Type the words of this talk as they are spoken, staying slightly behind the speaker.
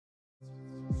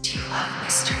love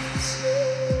mysteries?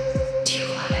 Do you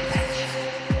love adventure?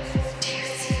 Do you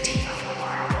see deep in the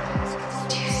world?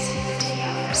 Do you see the deep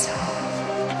in yourself?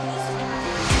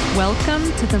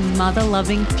 Welcome to the Mother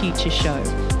Loving Future Show,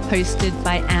 hosted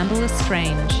by Amber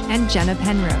Lestrange and Jenna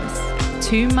Penrose,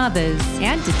 two mothers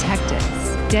and detectives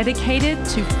dedicated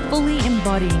to fully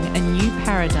embodying a new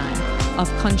paradigm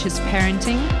of conscious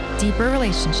parenting, deeper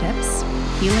relationships,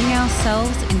 healing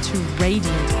ourselves into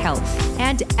radiant health,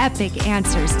 and epic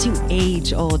answers to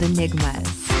age-old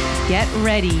enigmas. Get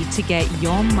ready to get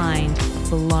your mind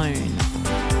blown.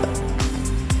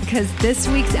 Because this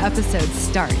week's episode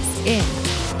starts in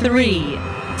 3,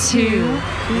 2,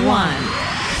 1.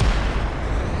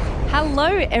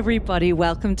 Hello, everybody.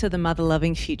 Welcome to the Mother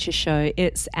Loving Future Show.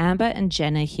 It's Amber and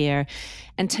Jenna here.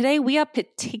 And today we are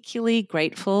particularly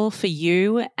grateful for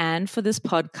you and for this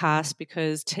podcast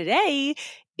because today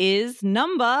is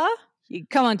come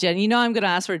on, Jen, you know I'm going to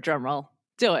ask for a drum roll.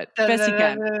 Do it. Best you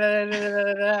can.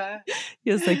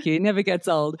 You're so cute. It never gets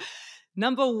old.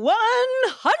 Number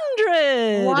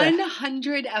 100.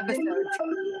 100 episodes.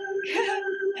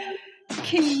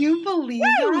 Can you believe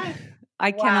that?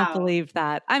 I cannot believe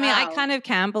that. I mean, I kind of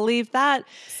can believe that.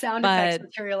 Sound effects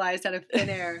materialized out of thin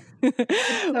air.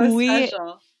 It's so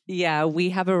special. Yeah, we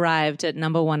have arrived at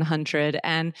number 100.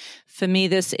 And for me,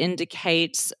 this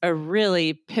indicates a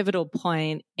really pivotal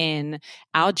point in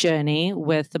our journey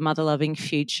with the Mother Loving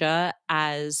Future,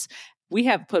 as we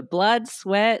have put blood,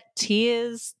 sweat,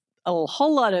 tears, a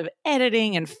whole lot of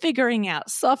editing and figuring out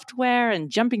software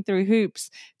and jumping through hoops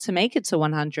to make it to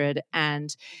 100.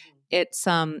 And it's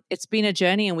been a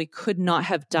journey, and we could not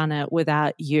have done it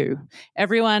without you.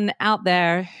 Everyone out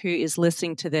there who is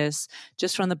listening to this,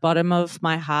 just from the bottom of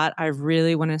my heart, I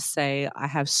really want to say I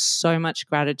have so much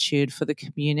gratitude for the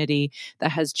community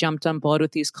that has jumped on board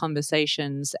with these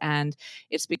conversations. And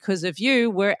it's because of you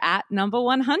we're at number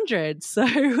 100. So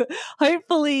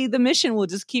hopefully the mission will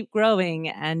just keep growing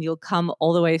and you'll come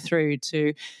all the way through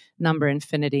to number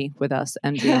infinity with us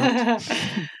and beyond.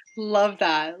 Love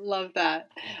that. Love that.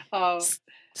 Oh.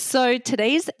 So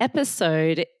today's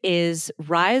episode is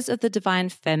Rise of the Divine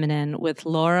Feminine with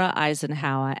Laura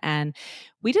Eisenhower. And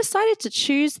we decided to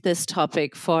choose this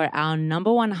topic for our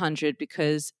number 100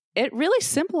 because it really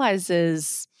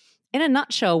symbolizes, in a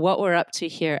nutshell, what we're up to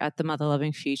here at the Mother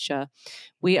Loving Future.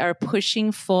 We are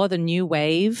pushing for the new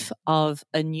wave of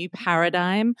a new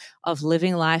paradigm of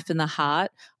living life in the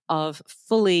heart, of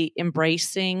fully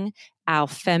embracing our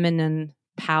feminine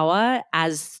power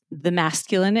as the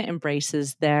masculine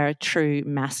embraces their true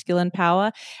masculine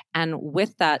power. And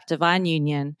with that divine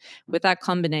union, with that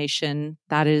combination,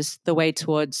 that is the way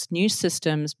towards new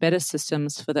systems, better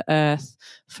systems for the earth,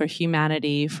 for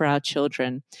humanity, for our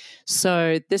children.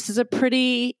 So this is a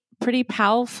pretty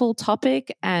powerful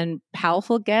topic and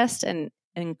powerful guest and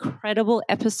incredible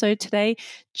episode today.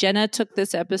 Jenna took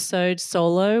this episode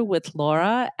solo with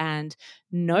Laura, and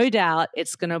no doubt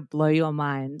it's going to blow your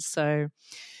mind. So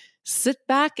sit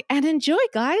back and enjoy,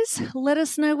 guys. Let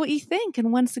us know what you think.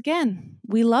 And once again,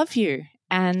 we love you.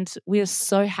 And we are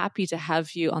so happy to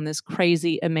have you on this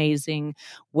crazy, amazing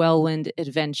whirlwind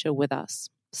adventure with us.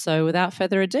 So without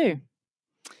further ado,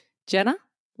 Jenna?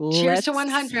 Cheers to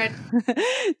 100.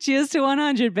 Cheers to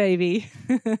 100, baby.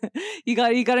 You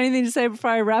got anything to say before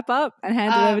I wrap up and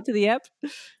hand it over to the ep?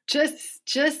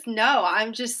 Just no.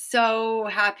 I'm just so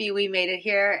happy we made it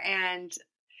here, and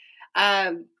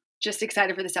just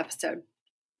excited for this episode.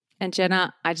 And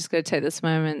Jenna, I just got to take this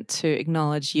moment to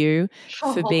acknowledge you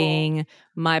for being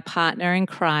my partner in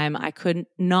crime. I could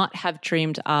not have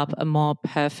dreamed up a more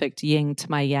perfect yin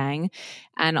to my yang.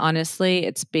 And honestly,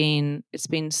 it's been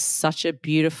such a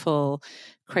beautiful,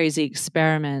 crazy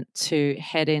experiment to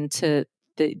head into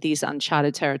these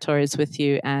uncharted territories with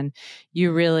you. And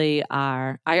you really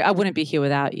are, I wouldn't be here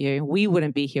without you. We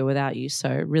wouldn't be here without you. So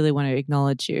really want to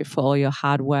acknowledge you for all your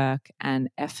hard work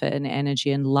and effort and energy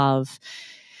and love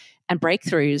and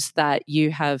breakthroughs that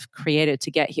you have created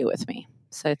to get here with me.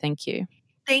 So thank you.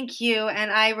 Thank you. And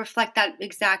I reflect that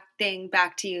exact thing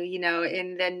back to you,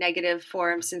 in the negative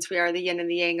form, since we are the yin and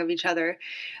the yang of each other.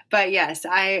 But yes,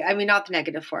 I mean, not the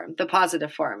negative form, the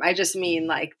positive form. I just mean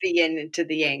like the yin to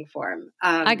the yang form.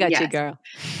 I got you, girl.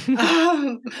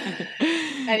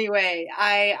 Anyway,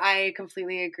 I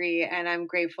completely agree. And I'm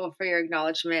grateful for your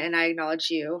acknowledgement. And I acknowledge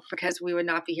you because we would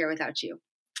not be here without you.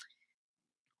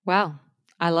 Wow.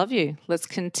 I love you. Let's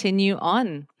continue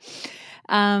on.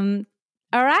 All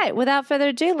right. Without further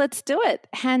ado, let's do it.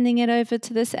 Handing it over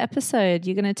to this episode.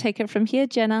 You're going to take it from here,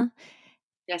 Jenna.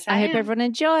 Yes, I hope everyone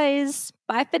enjoys.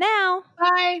 Bye for now.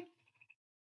 Bye.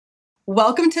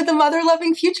 Welcome to the Mother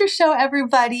Loving Future Show,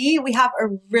 everybody. We have a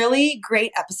really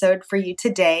great episode for you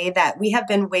today that we have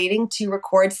been waiting to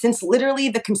record since literally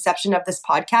the conception of this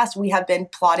podcast. We have been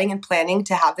plotting and planning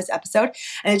to have this episode,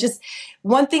 and it just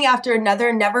one thing after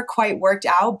another never quite worked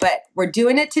out, but we're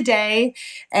doing it today,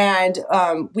 and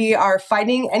we are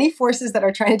fighting any forces that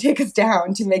are trying to take us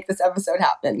down to make this episode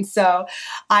happen. So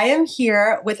I am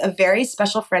here with a very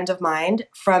special friend of mine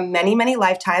from many, many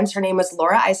lifetimes. Her name is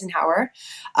Laura Eisenhower.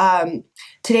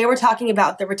 Today we're talking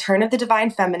about the return of the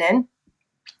divine feminine,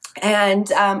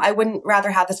 and I wouldn't rather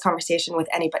have this conversation with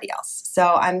anybody else.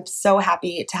 So I'm so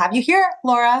happy to have you here,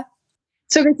 Laura.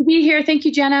 So great to be here. Thank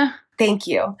you, Jenna. Thank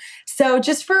you. So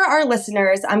just for our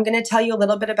listeners, I'm going to tell you a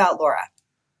little bit about Laura.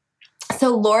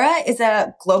 So Laura is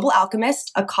a global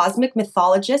alchemist, a cosmic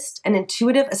mythologist, an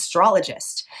intuitive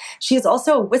astrologist. She is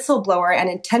also a whistleblower and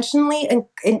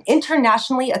an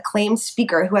internationally acclaimed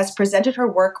speaker who has presented her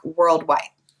work worldwide.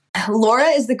 Laura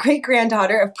is the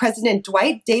great-granddaughter of President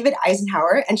Dwight David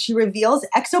Eisenhower, and she reveals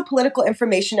exopolitical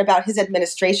information about his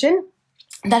administration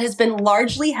that has been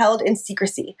largely held in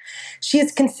secrecy. She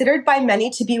is considered by many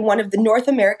to be one of the North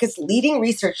America's leading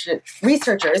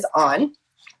researchers on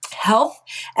health,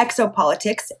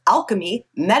 exopolitics, alchemy,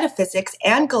 metaphysics,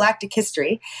 and galactic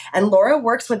history. And Laura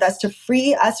works with us to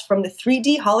free us from the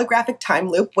 3D holographic time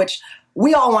loop, which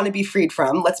we all want to be freed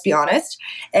from, let's be honest,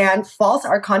 and false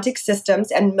archontic systems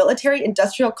and military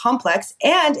industrial complex,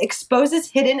 and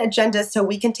exposes hidden agendas so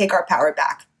we can take our power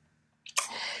back.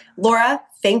 Laura,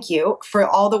 thank you for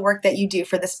all the work that you do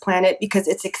for this planet because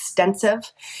it's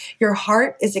extensive. Your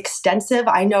heart is extensive.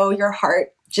 I know your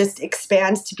heart just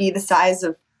expands to be the size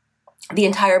of the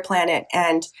entire planet,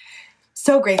 and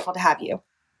so grateful to have you.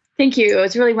 Thank you.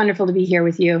 It's really wonderful to be here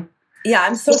with you. Yeah,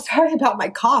 I'm so sorry about my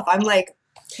cough. I'm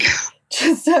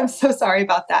so sorry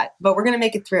about that, but we're going to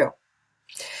make it through.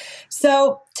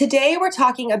 So today we're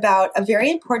talking about a very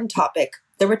important topic,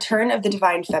 the return of the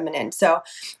divine feminine. So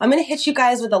I'm going to hit you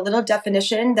guys with a little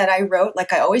definition that I wrote,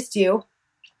 like I always do,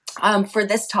 for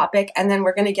this topic, and then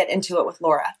we're going to get into it with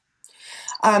Laura.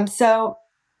 So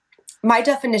my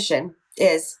definition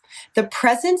is the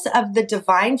presence of the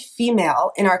divine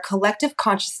female in our collective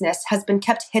consciousness has been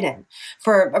kept hidden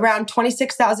for around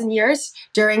 26,000 years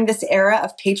during this era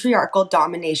of patriarchal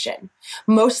domination.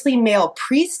 Mostly male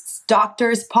priests,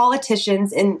 doctors,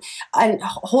 politicians, and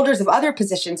holders of other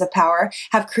positions of power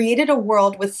have created a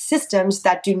world with systems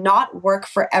that do not work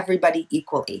for everybody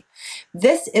equally.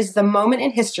 This is the moment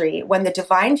in history when the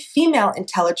divine female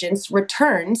intelligence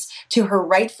returns to her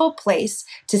rightful place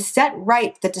to set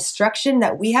right the destruction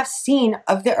that we have seen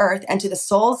of the earth and to the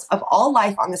souls of all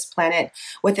life on this planet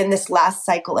within this last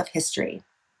cycle of history.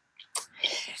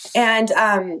 And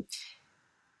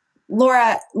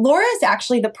Laura is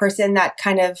actually the person that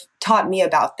kind of taught me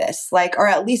about this, or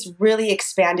at least really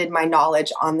expanded my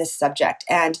knowledge on this subject.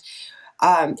 And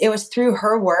it was through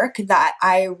her work that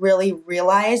I really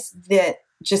realized the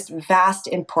just vast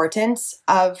importance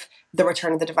of the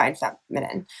return of the divine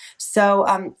feminine.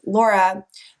 So, Laura,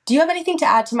 do you have anything to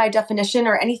add to my definition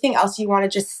or anything else you want to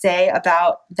just say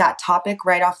about that topic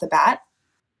right off the bat?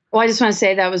 Well, I just want to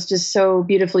say that was just so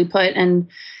beautifully put. And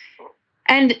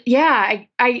yeah,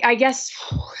 I guess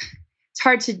it's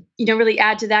hard to, really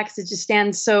add to that because it just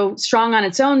stands so strong on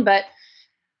its own. But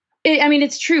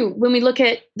it's true. When we look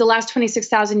at the last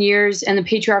 26,000 years and the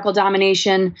patriarchal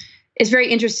domination, it's very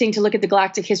interesting to look at the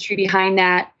galactic history behind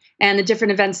that and the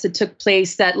different events that took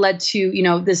place that led to,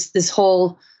 this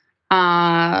whole,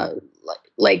 all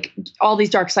these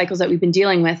dark cycles that we've been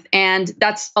dealing with. And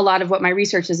that's a lot of what my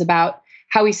research is about,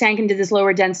 how we sank into this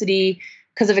lower density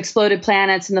because of exploded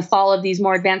planets and the fall of these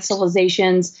more advanced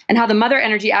civilizations, and how the mother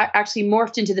energy actually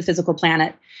morphed into the physical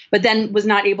planet, but then was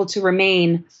not able to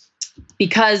remain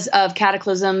because of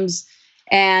cataclysms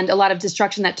and a lot of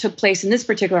destruction that took place in this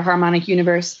particular harmonic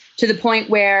universe, to the point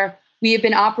where we have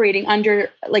been operating under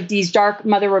these dark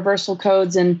mother reversal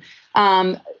codes and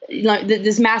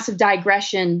this massive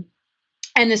digression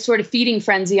and this sort of feeding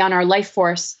frenzy on our life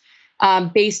force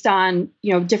based on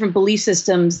different belief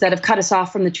systems that have cut us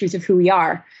off from the truth of who we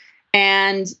are.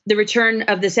 And the return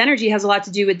of this energy has a lot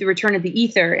to do with the return of the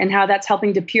ether and how that's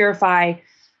helping to purify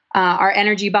our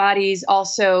energy bodies,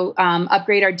 also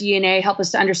upgrade our DNA, help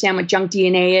us to understand what junk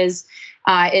DNA is.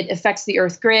 It affects the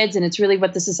earth grids, and it's really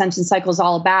what this ascension cycle is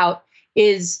all about,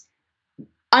 is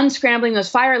unscrambling those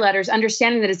fire letters,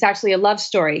 understanding that it's actually a love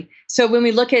story. So when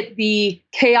we look at the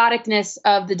chaoticness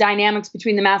of the dynamics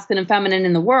between the masculine and feminine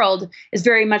in the world, is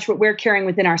very much what we're carrying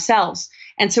within ourselves.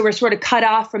 And so we're sort of cut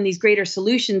off from these greater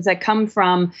solutions that come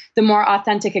from the more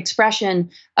authentic expression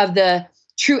of the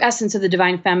true essence of the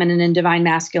divine feminine and divine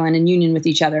masculine in union with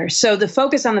each other. So the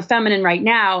focus on the feminine right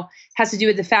now has to do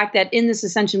with the fact that in this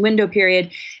ascension window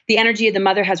period, the energy of the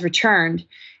mother has returned,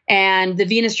 and the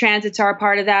Venus transits are a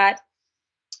part of that,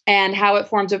 and how it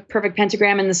forms a perfect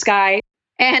pentagram in the sky,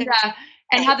 and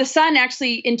how the sun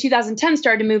actually in 2010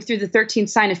 started to move through the 13th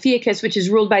sign of Fiacus, which is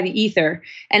ruled by the ether,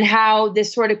 and how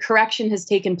this sort of correction has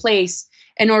taken place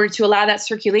in order to allow that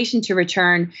circulation to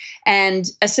return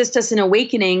and assist us in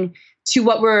awakening to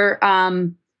what we're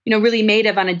really made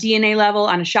of on a DNA level,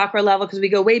 on a chakra level, because we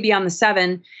go way beyond the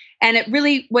 7. And it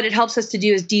really, what it helps us to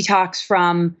do is detox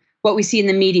from what we see in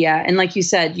the media. And like you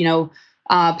said,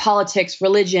 politics,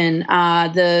 religion,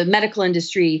 the medical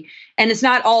industry. And it's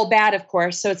not all bad, of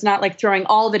course. So it's not like throwing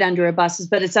all of it under a bus,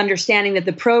 but it's understanding that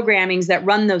the programmings that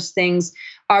run those things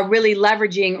are really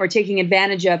leveraging or taking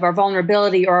advantage of our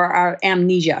vulnerability or our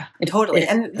amnesia. Totally.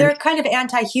 And they're kind of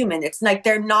anti-human. It's like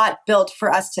they're not built for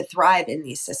us to thrive in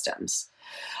these systems.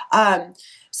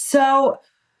 So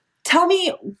tell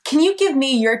me, can you give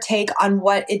me your take on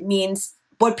what it means,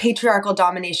 what patriarchal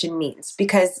domination means?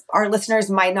 Because our listeners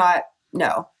might not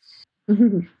know.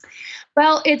 Mm-hmm.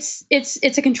 Well, it's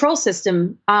a control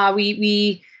system.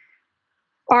 We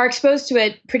are exposed to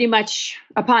it pretty much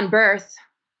upon birth.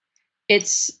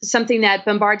 It's something that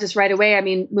bombards us right away. I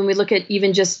mean, when we look at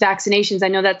even just vaccinations, I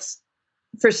know that's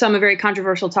for some a very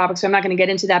controversial topic, so I'm not going to get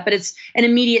into that, but it's an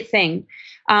immediate thing.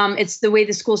 It's the way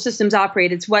the school systems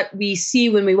operate. It's what we see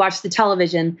when we watch the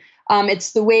television.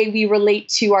 It's the way we relate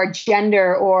to our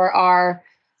gender or our,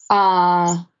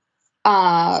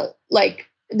 like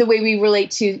the way we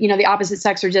relate to, the opposite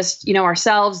sex or just,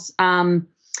 ourselves.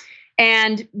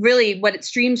 And really what it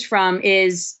streams from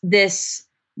is this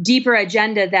deeper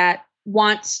agenda that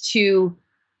wants to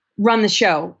run the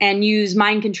show and use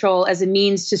mind control as a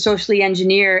means to socially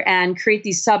engineer and create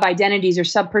these sub-identities or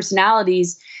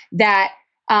sub-personalities that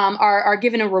are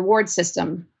given a reward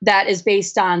system that is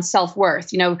based on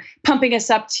self-worth, pumping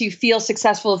us up to feel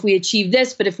successful if we achieve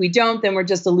this, but if we don't, then we're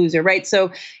just a loser, right?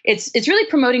 So it's really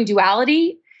promoting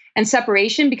duality and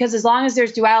separation, because as long as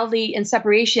there's duality and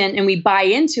separation and we buy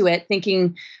into it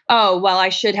thinking, oh, well, I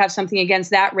should have something against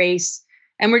that race.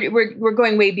 And we're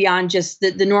going way beyond just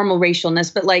the normal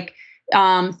racialness, but like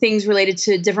things related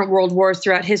to different world wars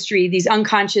throughout history, these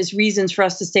unconscious reasons for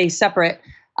us to stay separate,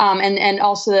 and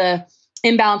also the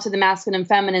imbalance of the masculine and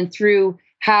feminine through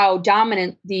how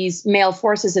dominant these male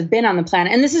forces have been on the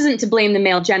planet. And this isn't to blame the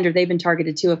male gender. They've been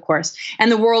targeted too, of course.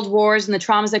 And the world wars and the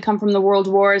traumas that come from the world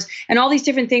wars and all these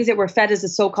different things that we're fed as a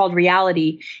so-called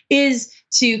reality is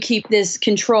to keep this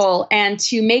control and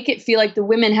to make it feel like the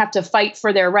women have to fight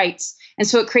for their rights. And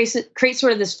so it creates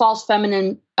sort of this false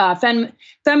feminism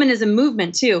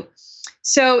movement too.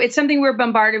 So it's something we're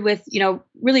bombarded with,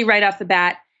 really right off the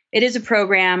bat. It is a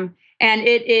program, and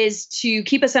it is to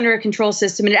keep us under a control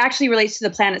system. And it actually relates to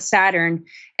the planet Saturn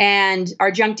and our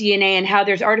junk DNA and how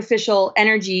there's artificial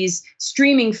energies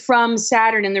streaming from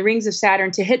Saturn and the rings of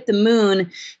Saturn to hit the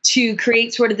moon to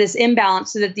create sort of this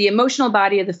imbalance so that the emotional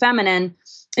body of the feminine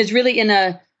is really in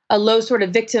a low sort of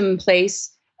victim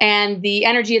place. And the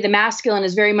energy of the masculine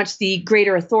is very much the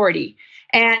greater authority.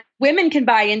 And women can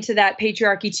buy into that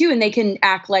patriarchy too, and they can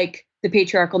act like the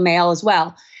patriarchal male as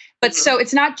well. But so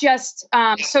it's not just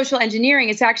social engineering.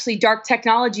 It's actually dark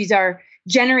technologies are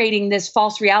generating this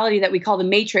false reality that we call the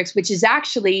matrix, which is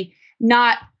actually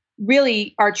not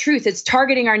really our truth. It's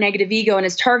targeting our negative ego, and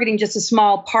it's targeting just a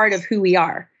small part of who we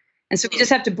are. And so we just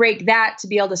have to break that to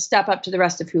be able to step up to the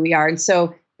rest of who we are. And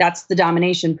so that's the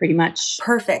domination pretty much.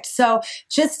 Perfect. So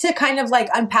just to kind of like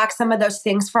unpack some of those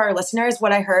things for our listeners,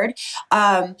 what I heard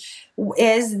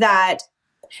is that,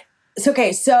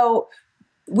 so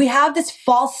we have this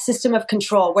false system of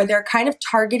control where they're kind of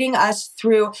targeting us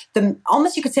through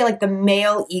almost you could say like the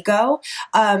male ego,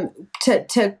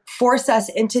 to force us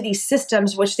into these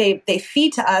systems, which they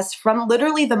feed to us from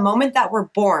literally the moment that we're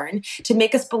born to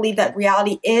make us believe that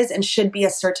reality is and should be a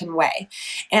certain way.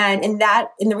 And in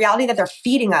the reality that they're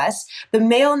feeding us, the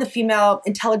male and the female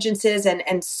intelligences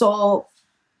and soul,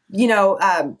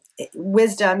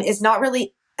 wisdom is not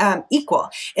really equal.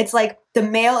 It's like the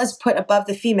male is put above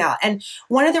the female. And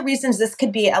one of the reasons this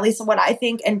could be, at least what I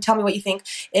think, and tell me what you think,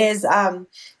 is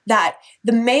that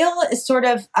the male is sort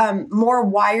of more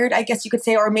wired, I guess you could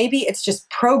say, or maybe it's just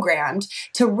programmed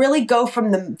to really go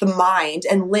from the mind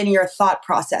and linear thought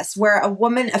process, where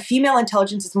a female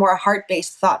intelligence is more a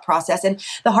heart-based thought process. And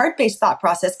the heart-based thought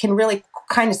process can really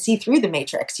kind of see through the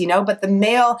matrix, but the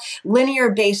male linear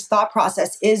based thought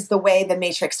process is the way the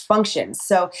matrix functions.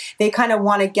 So they kind of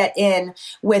want to get in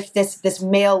with this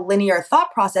male linear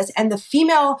thought process, and the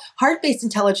female heart based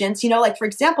intelligence, like for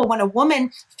example, when a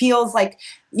woman feels like,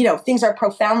 things are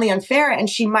profoundly unfair and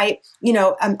she might,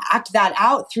 act that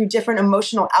out through different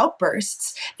emotional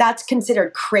outbursts, that's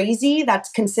considered crazy. That's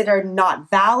considered not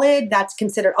valid. That's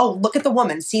considered, oh, look at the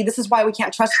woman. See, this is why we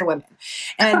can't trust the women.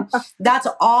 And that's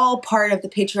all part of the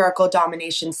patriarchal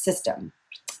domination system.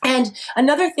 And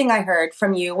another thing I heard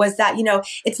from you was that,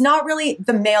 it's not really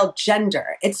the male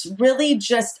gender. It's really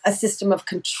just a system of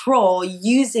control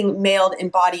using male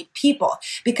embodied people.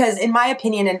 Because in my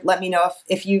opinion, and let me know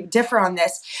if you differ on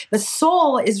this, the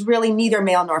soul is really neither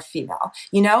male nor female,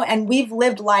 and we've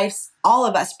lived lives, all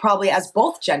of us probably, as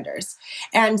both genders.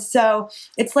 And so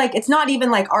it's not even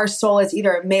like our soul is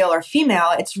either male or female.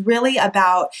 It's really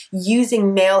about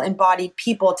using male embodied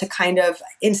people to kind of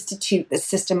institute the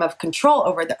system of control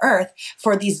over the earth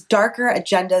for these darker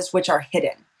agendas which are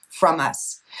hidden from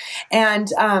us. And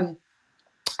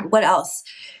what else?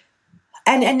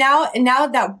 And now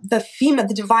that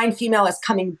the divine female is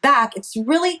coming back, it's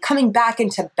really coming back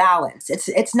into balance.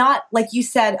 It's not, like you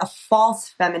said, a false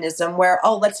feminism where,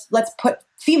 let's put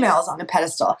females on a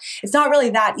pedestal. It's not really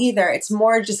that either. It's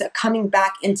more just a coming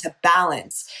back into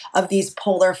balance of these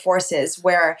polar forces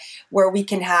where we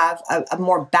can have a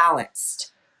more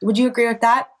balanced. Would you agree with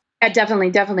that? Yeah, definitely.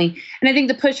 And I think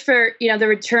the push for, the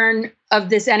return of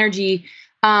this energy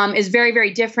is very,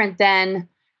 very different than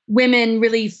women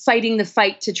really fighting the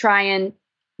fight to try and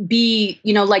be,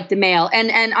 like the male.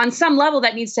 And on some level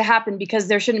that needs to happen because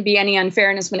there shouldn't be any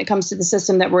unfairness when it comes to the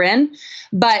system that we're in.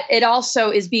 But it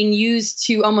also is being used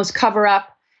to almost cover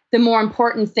up the more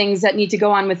important things that need to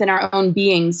go on within our own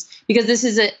beings, because this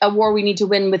is a war we need to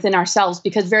win within ourselves,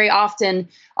 because very often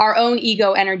our own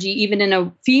ego energy, even in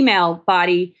a female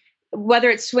body, whether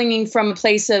it's swinging from a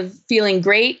place of feeling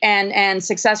great and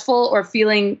successful or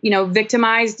feeling,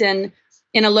 victimized and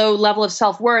in a low level of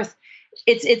self-worth,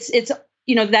 it's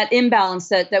that imbalance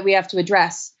that we have to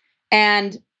address.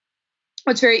 And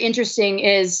what's very interesting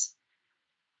is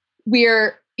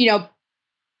we're,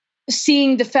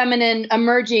 seeing the feminine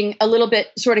emerging a little bit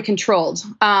sort of controlled.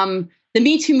 The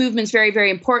Me Too movement's very, very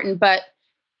important, but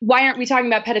why aren't we talking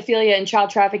about pedophilia and child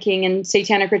trafficking and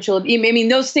satanic ritual? I mean,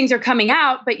 those things are coming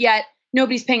out, but yet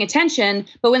nobody's paying attention.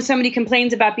 But when somebody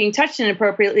complains about being touched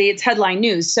inappropriately, it's headline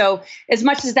news. So as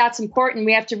much as that's important,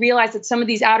 we have to realize that some of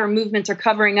these outer movements are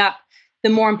covering up the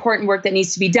more important work that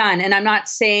needs to be done. And I'm not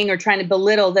saying or trying to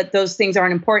belittle that those things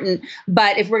aren't important,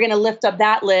 but if we're going to lift up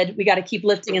that lid, we got to keep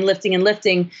lifting and lifting and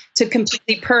lifting to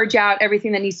completely purge out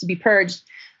everything that needs to be purged.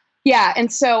 Yeah.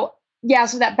 And so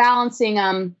that balancing,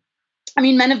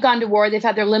 men have gone to war. They've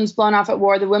had their limbs blown off at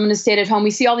war. The women have stayed at home. We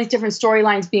see all these different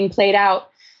storylines being played out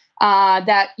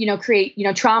that, create,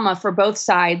 trauma for both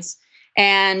sides.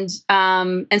 And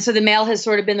so the male has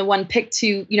sort of been the one picked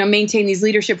to, maintain these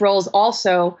leadership roles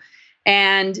also.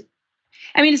 And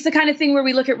it's the kind of thing where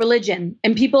we look at religion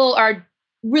and people are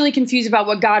really confused about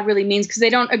what God really means because they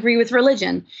don't agree with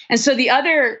religion. And so the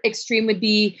other extreme would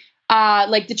be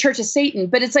like the Church of Satan.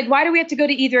 But it's like, why do we have to go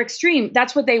to either extreme?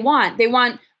 That's what they want. They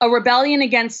want a rebellion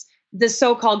against the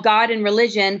so-called God and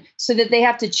religion so that they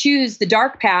have to choose the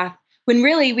dark path, when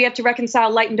really we have to reconcile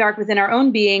light and dark within our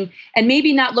own being and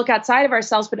maybe not look outside of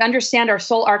ourselves, but understand our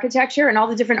soul architecture and all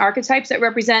the different archetypes that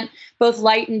represent both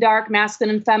light and dark,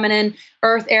 masculine and feminine,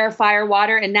 earth, air, fire,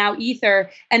 water, and now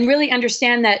ether, and really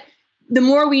understand that the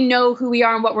more we know who we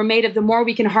are and what we're made of, the more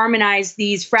we can harmonize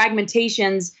these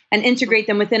fragmentations and integrate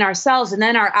them within ourselves. And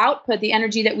then our output, the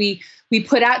energy that we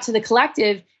put out to the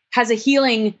collective, has a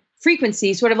healing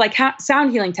frequency, sort of like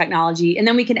sound healing technology. And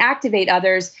then we can activate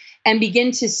others and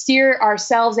begin to steer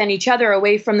ourselves and each other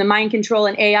away from the mind control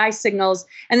and AI signals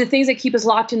and the things that keep us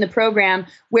locked in the program,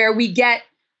 where we get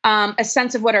a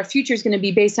sense of what our future is going to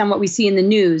be based on what we see in the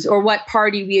news or what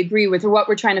party we agree with or what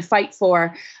we're trying to fight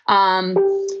for.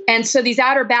 And so these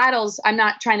outer battles, I'm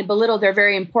not trying to belittle, they're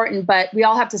very important, but we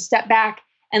all have to step back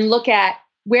and look at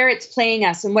where it's playing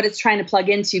us and what it's trying to plug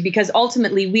into, because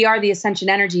ultimately we are the ascension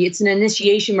energy. It's an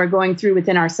initiation we're going through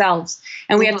within ourselves.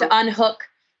 And we have to unhook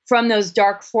from those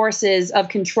dark forces of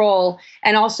control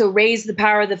and also raise the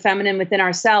power of the feminine within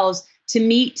ourselves to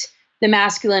meet the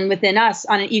masculine within us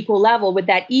on an equal level with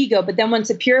that ego. But then once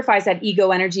it purifies that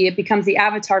ego energy, it becomes the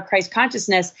avatar Christ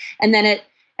consciousness. And then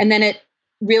it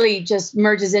really just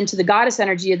merges into the goddess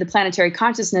energy of the planetary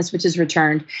consciousness, which is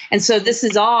returned. And so this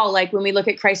is all like when we look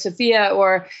at Christ Sophia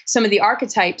or some of the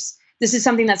archetypes, this is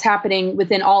something that's happening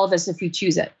within all of us if we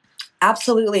choose it.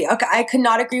 Absolutely. Okay. I could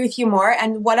not agree with you more.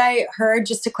 And what I heard,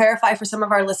 just to clarify for some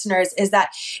of our listeners, is that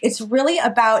it's really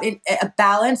about a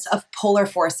balance of polar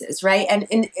forces, right?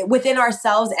 And within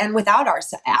ourselves and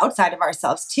outside of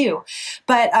ourselves too.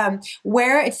 But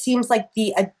where it seems like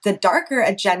the darker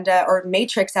agenda, or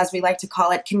matrix, as we like to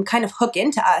call it, can kind of hook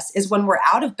into us is when we're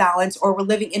out of balance, or we're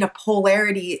living in a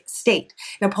polar state.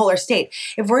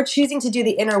 If we're choosing to do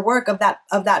the inner work of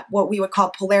that, what we would call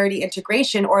polarity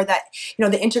integration, or that,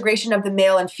 the integration of the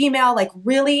male and female, like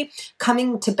really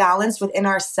coming to balance within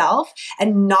ourselves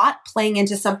and not playing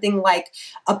into something like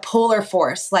a polar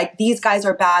force, like these guys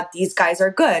are bad, these guys are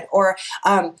good, or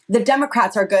the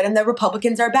Democrats are good and the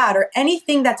Republicans are bad, or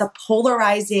anything that's a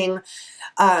polarizing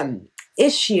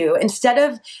issue. Instead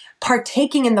of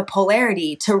partaking in the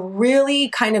polarity, to really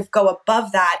kind of go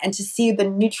above that and to see the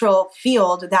neutral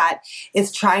field that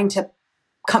is trying to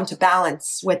come to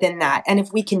balance within that. And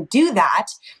if we can do that,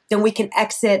 then we can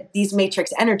exit these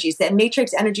matrix energies. The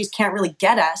matrix energies can't really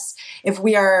get us if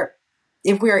we are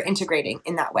integrating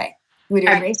in that way. Would you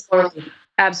agree?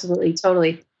 Absolutely,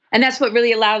 totally. And that's what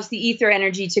really allows the ether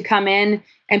energy to come in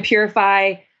and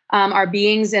purify our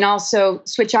beings, and also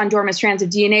switch on dormant strands of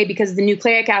DNA, because the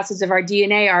nucleic acids of our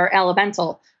DNA are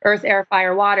elemental: earth, air,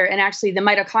 fire, water. And actually the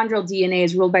mitochondrial DNA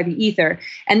is ruled by the ether.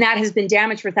 And that has been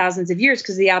damaged for thousands of years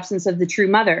because of the absence of the true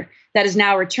mother that is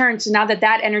now returned. So now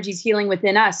that energy is healing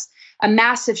within us, a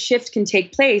massive shift can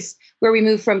take place where we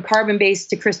move from carbon-based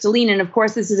to crystalline. And of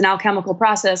course, this is an alchemical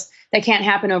process that can't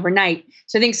happen overnight.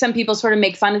 So I think some people sort of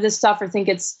make fun of this stuff, or think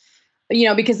it's,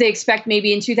 because they expect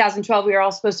maybe in 2012 we are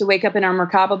all supposed to wake up in our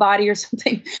Merkaba body or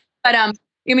something. But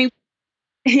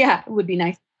yeah, it would be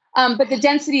nice. But the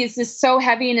density is just so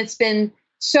heavy, and it's been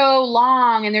so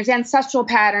long, and there's ancestral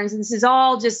patterns, and this is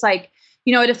all just like,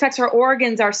 it affects our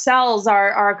organs, our cells,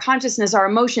 our consciousness, our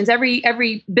emotions,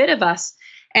 every bit of us.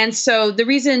 And so the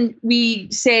reason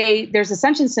we say there's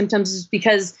ascension symptoms is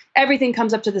because everything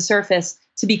comes up to the surface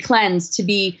to be cleansed, to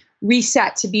be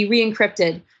reset, to be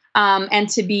re-encrypted, and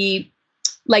to be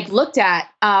looked at,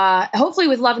 hopefully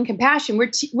with love and compassion.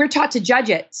 We're taught to judge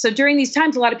it. So during these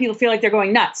times, a lot of people feel like they're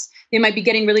going nuts. They might be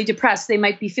getting really depressed. They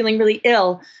might be feeling really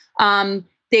ill.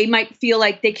 They might feel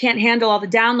like they can't handle all the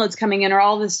downloads coming in, or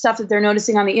all the stuff that they're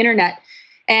noticing on the internet.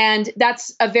 And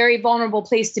that's a very vulnerable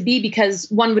place to be, because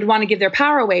one would want to give their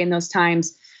power away in those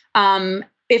times.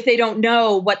 If they don't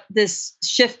know what this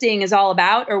shifting is all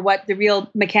about, or what the real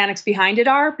mechanics behind it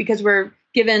are, because we're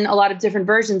given a lot of different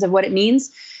versions of what it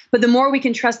means. But the more we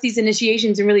can trust these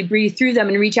initiations and really breathe through them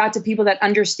and reach out to people that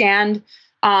understand,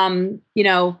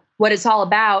 what it's all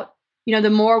about, the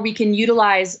more we can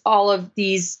utilize all of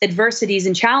these adversities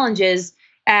and challenges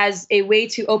as a way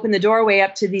to open the doorway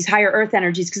up to these higher earth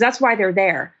energies, because that's why they're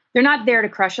there. They're not there to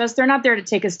crush us. They're not there to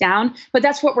take us down, but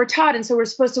that's what we're taught. And so we're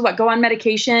supposed to go on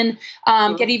medication,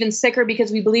 get even sicker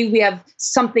because we believe we have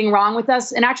something wrong with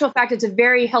us. In actual fact, it's a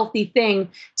very healthy thing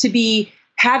to be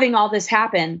having all this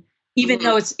happen, even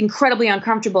though it's incredibly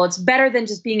uncomfortable. It's better than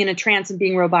just being in a trance and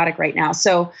being robotic right now.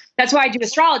 So that's why I do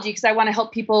astrology, because I want to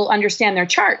help people understand their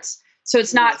charts, so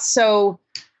it's not so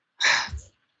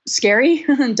scary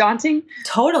and daunting.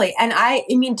 Totally. And I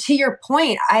mean, to your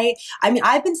point,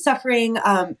 I've been suffering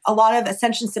a lot of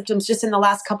ascension symptoms just in the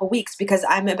last couple of weeks, because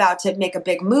I'm about to make a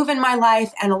big move in my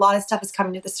life, and a lot of stuff is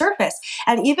coming to the surface.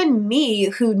 And even me,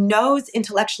 who knows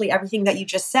intellectually everything that you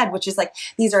just said, which is like,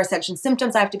 these are ascension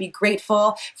symptoms, I have to be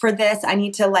grateful for this, I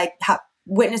need to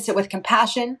witness it with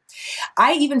compassion.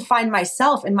 I even find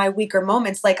myself in my weaker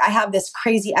moments, like I have this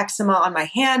crazy eczema on my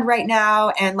hand right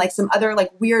now, and like some other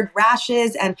weird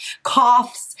rashes and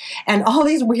coughs and all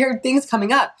these weird things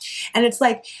coming up. And it's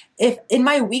like, if in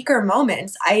my weaker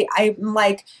moments, I'm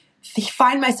like,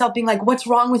 find myself being like, what's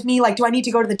wrong with me? Like, do I need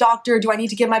to go to the doctor? Do I need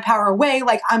to give my power away?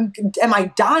 Like, am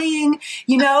I dying?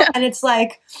 And it's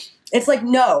like,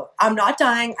 no, I'm not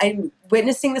dying. I'm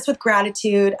witnessing this with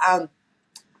gratitude.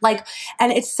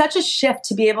 And it's such a shift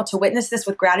to be able to witness this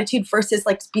with gratitude versus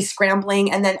be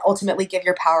scrambling and then ultimately give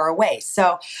your power away.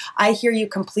 So I hear you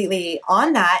completely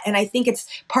on that. And I think it's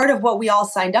part of what we all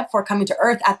signed up for coming to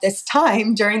Earth at this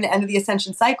time during the end of the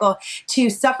ascension cycle,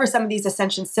 to suffer some of these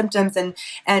ascension symptoms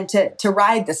and to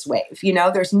ride this wave.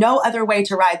 There's no other way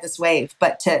to ride this wave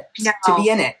but to be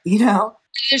in it,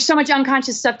 There's so much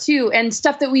unconscious stuff too, and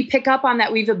stuff that we pick up on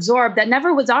that we've absorbed that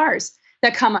never was ours,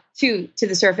 that come up to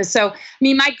the surface. So, I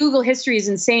mean, my Google history is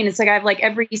insane. It's like I have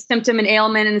every symptom and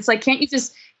ailment, and it's like, can't you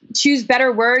just choose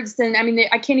better words than,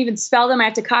 I can't even spell them. I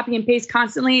have to copy and paste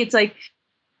constantly. It's like,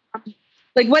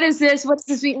 what is this? What's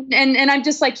this mean? And I'm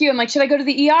just like you. I'm like, should I go to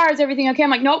the ER? Is everything okay? I'm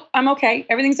like, nope, I'm okay.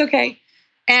 Everything's okay.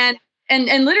 And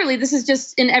literally, this is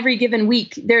just in every given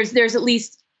week. There's at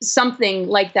least something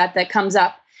like that comes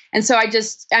up. And so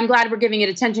I'm glad we're giving it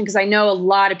attention, because I know a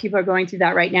lot of people are going through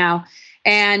that right now.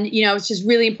 And, it's just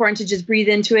really important to just breathe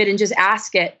into it and just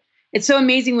ask it. It's so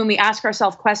amazing when we ask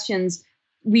ourselves questions,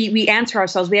 we answer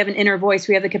ourselves. We have an inner voice.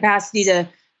 We have the capacity to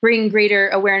bring greater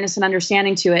awareness and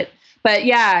understanding to it. But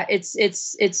yeah, it's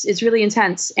really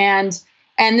intense. And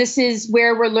this is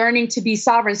where we're learning to be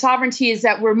sovereign. Sovereignty is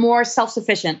that we're more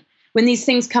self-sufficient. When these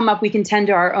things come up, we can tend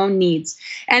to our own needs.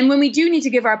 And when we do need to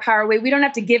give our power away, we don't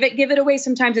have to give it away.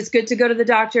 Sometimes it's good to go to the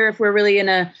doctor if we're really in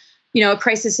a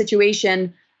crisis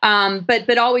situation.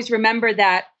 But always remember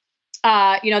that,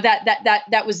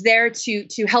 that was there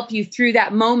to help you through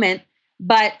that moment.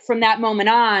 But from that moment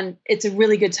on, it's a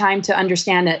really good time to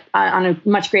understand it on a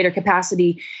much greater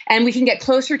capacity. And we can get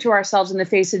closer to ourselves in the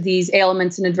face of these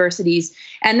ailments and adversities.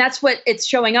 And that's what it's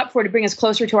showing up for, to bring us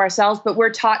closer to ourselves. But we're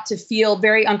taught to feel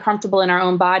very uncomfortable in our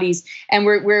own bodies. And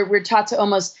we're taught to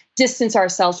almost distance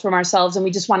ourselves from ourselves. And we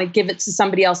just want to give it to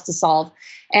somebody else to solve.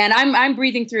 And I'm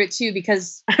breathing through it too,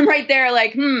 because I'm right there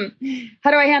like, how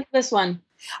do I handle this one?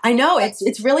 I know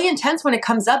it's really intense when it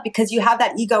comes up, because you have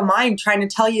that ego mind trying to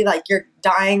tell you like you're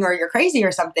dying or you're crazy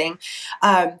or something.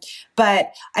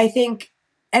 But I think,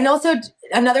 and also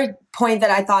another point that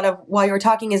I thought of while you were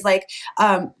talking is like,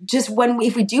 just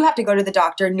if we do have to go to the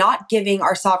doctor, not giving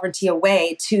our sovereignty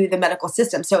away to the medical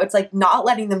system. So it's like not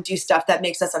letting them do stuff that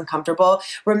makes us uncomfortable,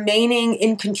 remaining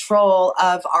in control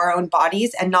of our own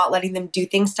bodies and not letting them do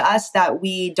things to us that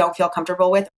we don't feel comfortable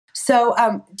with. So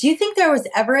do you think there was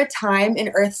ever a time in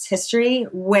Earth's history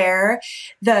where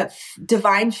the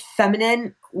divine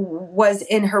feminine was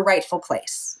in her rightful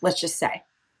place, let's just say?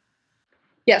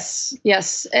 Yes.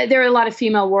 There are a lot of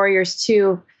female warriors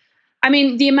too. I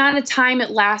mean, the amount of time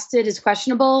it lasted is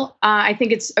questionable. I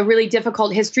think it's a really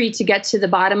difficult history to get to the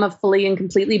bottom of fully and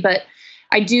completely. But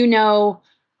I do know,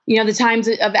 the times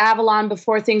of Avalon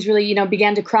before things really,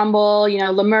 began to crumble,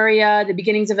 Lemuria, the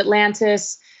beginnings of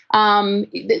Atlantis.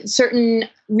 Certain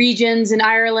regions in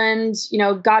Ireland,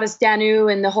 goddess Danu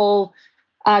and the whole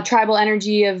tribal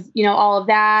energy of, all of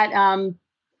that.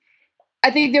 I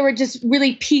think there were just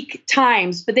really peak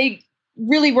times, but they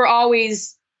really were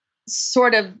always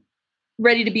sort of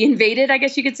ready to be invaded, I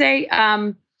guess you could say.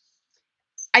 I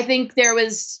think there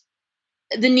was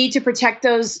the need to protect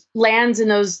those lands and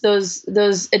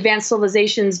those advanced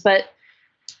civilizations, but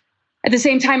at the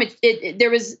same time, there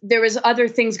was other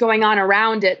things going on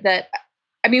around it that,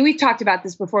 I mean, we've talked about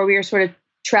this before. We were sort of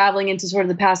traveling into sort of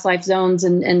the past life zones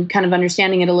and kind of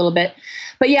understanding it a little bit.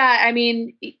 But yeah, I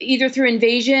mean, either through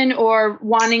invasion or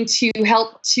wanting to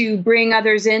help to bring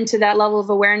others into that level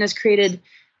of awareness created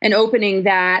an opening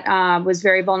that was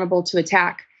very vulnerable to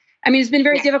attack. I mean, it's been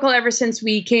very difficult ever since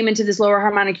we came into this lower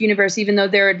harmonic universe, even though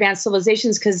they're advanced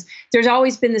civilizations, because there's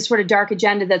always been this sort of dark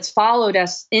agenda that's followed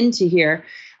us into here.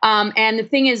 And the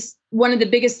thing is, one of the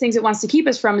biggest things it wants to keep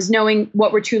us from is knowing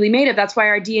what we're truly made of. That's why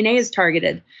our DNA is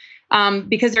targeted,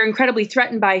 because they're incredibly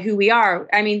threatened by who we are.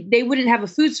 I mean, they wouldn't have a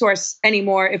food source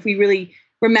anymore if we really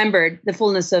remembered the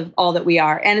fullness of all that we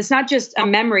are. And it's not just a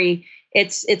memory.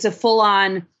 It's a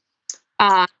full-on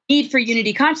need for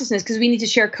unity consciousness, because we need to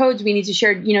share codes. We need to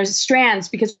share, strands,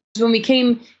 because when we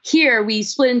came here, we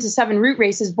split into 7 root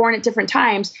races born at different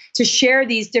times to share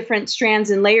these different strands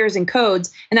and layers and codes.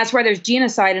 And that's why there's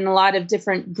genocide in a lot of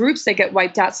different groups that get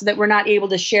wiped out, so that we're not able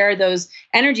to share those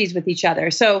energies with each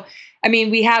other. So, I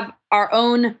mean, we have our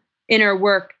own inner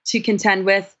work to contend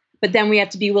with, but then we have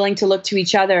to be willing to look to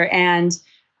each other and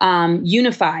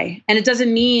unify. And it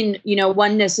doesn't mean,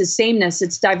 oneness is sameness.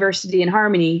 It's diversity and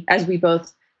harmony, as we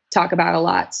both talk about a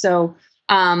lot. So,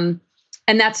 and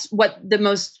that's what the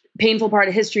most painful part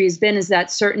of history has been, is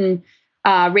that certain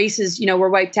races, were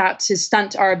wiped out to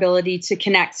stunt our ability to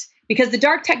connect, because the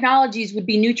dark technologies would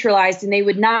be neutralized and they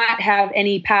would not have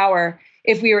any power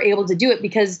if we were able to do it,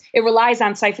 because it relies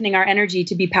on siphoning our energy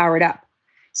to be powered up.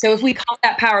 So if we call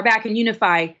that power back and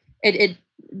unify,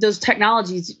 those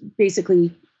technologies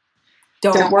basically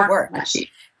don't work.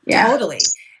 Yeah. Totally.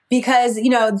 Because,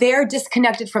 they're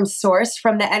disconnected from source,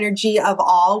 from the energy of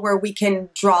all, where we can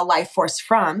draw life force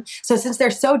from. So since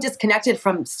they're so disconnected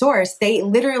from source, they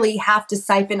literally have to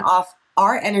siphon off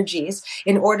our energies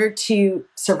in order to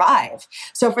survive.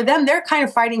 So for them, they're kind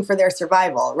of fighting for their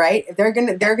survival, right? They're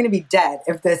gonna be dead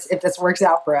if this works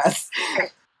out for us.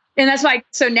 And that's why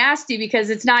it's so nasty, because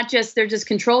it's not just they're just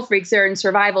control freaks. They're in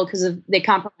survival because they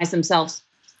compromise themselves.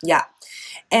 Yeah.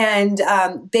 And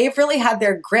they've really had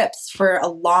their grips for a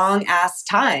long ass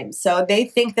time. So they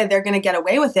think that they're going to get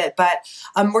away with it. But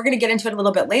we're going to get into it a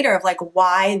little bit later of like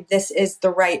why this is the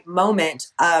right moment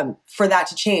for that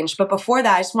to change. But before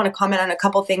that, I just want to comment on a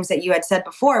couple things that you had said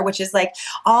before, which is like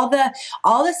all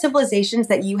the civilizations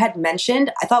that you had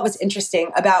mentioned, I thought was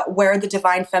interesting about where the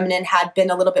divine feminine had been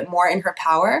a little bit more in her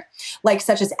power, like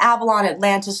such as Avalon,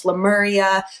 Atlantis,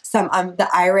 Lemuria, some the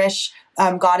Irish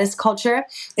goddess culture.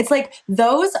 It's like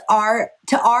those are,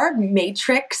 to our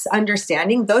matrix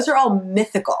understanding, those are all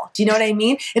mythical. Do you know what I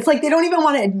mean? It's like they don't even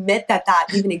want to admit that that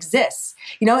even exists,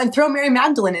 you know, and throw Mary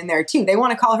Magdalene in there too. They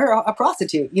want to call her a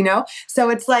prostitute, you know? So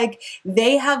it's like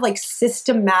they have like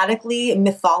systematically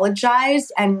mythologized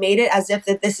and made it as if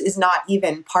that this is not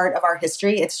even part of our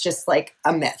history. It's just like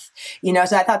a myth, you know?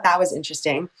 So I thought that was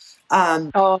interesting.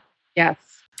 Oh, yes.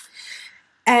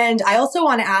 And I also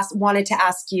wanted to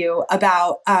ask you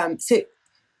about,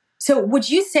 so would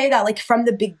you say that like from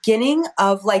the beginning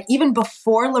of like, even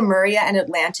before Lemuria and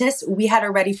Atlantis, we had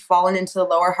already fallen into the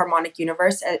lower harmonic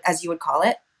universe, as you would call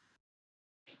it?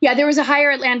 Yeah, there was a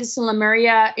higher Atlantis and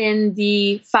Lemuria in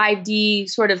the 5D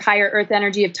sort of higher earth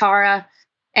energy of Tara.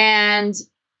 And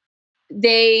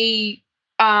they,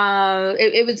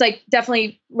 it was like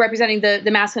definitely representing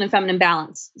the masculine and feminine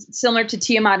balance, similar to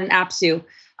Tiamat and Apsu.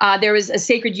 There was a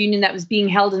sacred union that was being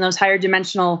held in those higher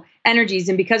dimensional energies.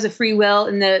 And because of free will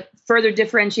and the further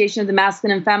differentiation of the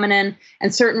masculine and feminine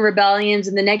and certain rebellions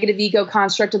and the negative ego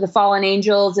construct of the fallen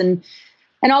angels and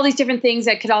all these different things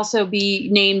that could also be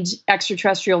named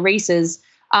extraterrestrial races,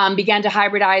 began to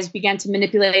hybridize, began to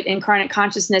manipulate incarnate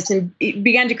consciousness, and it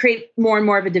began to create more and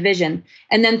more of a division.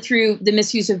 And then through the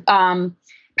misuse of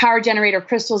power generator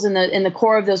crystals in the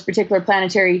core of those particular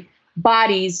planetary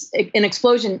bodies, an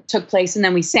explosion took place, and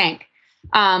then we sank.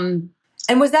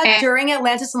 And was that during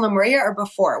Atlantis and Lemuria or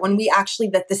before, when we actually,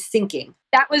 the sinking?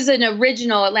 That was an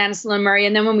original Atlantis and Lemuria.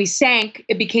 And then when we sank,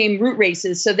 it became root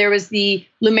races. So there was the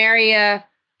Lemuria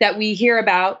that we hear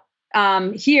about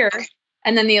here,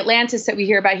 and then the Atlantis that we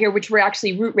hear about here, which were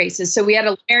actually root races. So we had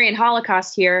a Lemurian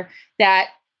Holocaust here that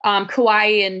Kauai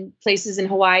and places in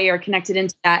Hawaii are connected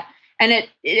into that. And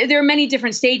there are many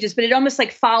different stages, but it almost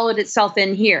like followed itself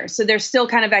in here. So there's still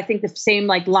kind of, I think, the same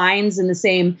like lines and the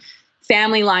same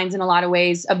family lines in a lot of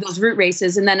ways of those root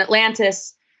races. And then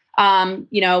Atlantis,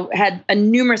 had a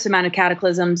numerous amount of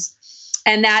cataclysms.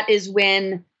 And that is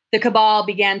when the cabal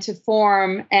began to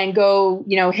form and go,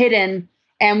 hidden.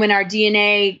 And when our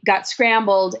DNA got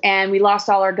scrambled and we lost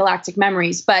all our galactic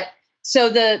memories. But so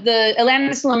the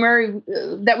Atlantis and Lemuria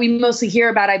that we mostly hear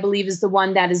about, I believe, is the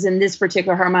one that is in this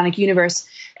particular harmonic universe.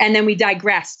 And then we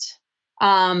digressed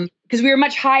because we were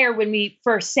much higher when we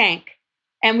first sank.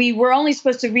 And we were only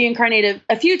supposed to reincarnate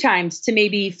a few times to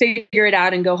maybe figure it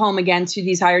out and go home again to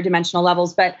these higher dimensional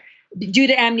levels. But due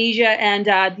to amnesia and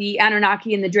the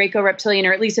Anunnaki and the Draco Reptilian,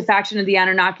 or at least a faction of the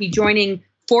Anunnaki joining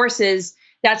forces,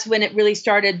 that's when it really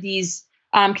started these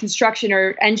construction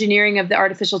or engineering of the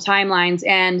artificial timelines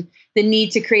and the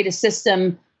need to create a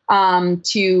system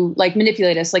to like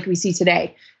manipulate us like we see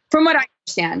today, from what I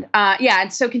understand.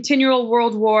 And so continual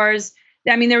world wars.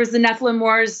 I mean, there was the Nephilim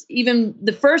Wars. Even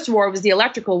the first war was the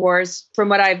Electrical Wars, from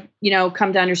what I've,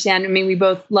 come to understand. I mean, we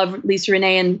both love Lisa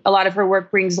Renee, and a lot of her work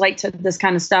brings light to this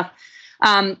kind of stuff.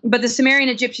 But the Sumerian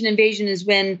Egyptian invasion is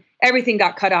when everything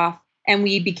got cut off and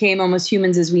we became almost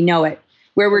humans as we know it,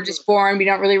 where we're just born. We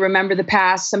don't really remember the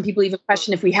past. Some people even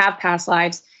question if we have past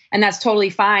lives, and that's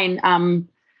totally fine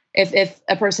if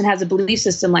a person has a belief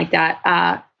system like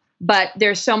that. But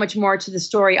there's so much more to the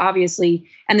story, obviously.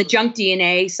 And the junk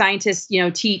DNA, scientists,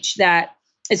 teach that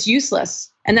it's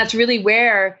useless. And that's really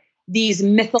where these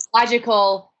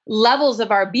mythological levels of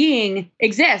our being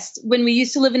exist, when we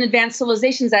used to live in advanced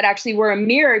civilizations that actually were a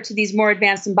mirror to these more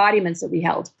advanced embodiments that we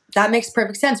held. That makes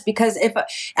perfect sense, because if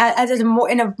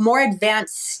in a more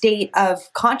advanced state of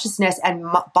consciousness and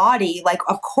body, like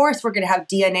of course we're going to have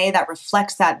DNA that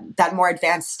reflects that more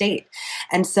advanced state.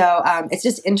 And so it's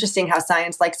just interesting how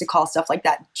science likes to call stuff like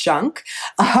that junk.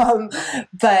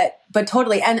 But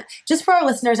totally. And just for our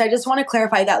listeners, I just want to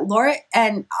clarify that Laura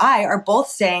and I are both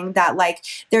saying that like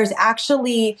there's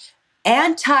actually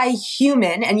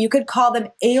anti-human, and you could call them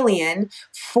alien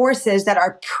forces that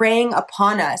are preying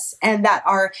upon us and that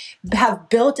have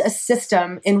built a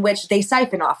system in which they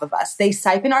siphon off of us. They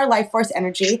siphon our life force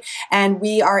energy, and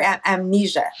we are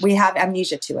amnesia. We have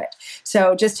amnesia to it.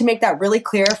 So just to make that really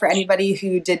clear for anybody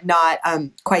who did not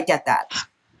quite get that.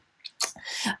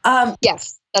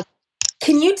 Yes.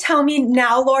 Can you tell me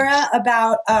now, Laura,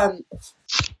 about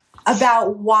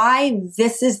about why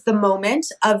this is the moment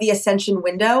of the ascension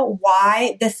window,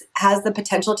 why this has the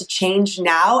potential to change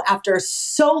now after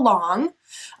so long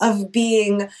of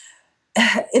being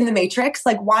in the matrix?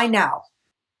 Like, why now?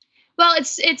 Well,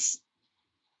 it's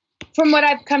from what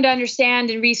I've come to understand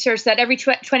and research that every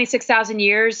 26,000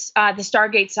 years, the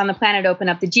stargates on the planet open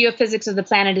up. The geophysics of the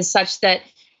planet is such that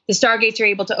the stargates are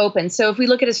able to open. So if we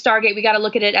look at a stargate, we got to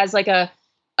look at it as like a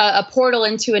portal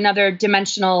into another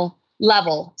dimensional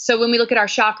level. So when we look at our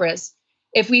chakras,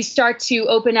 if we start to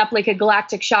open up like a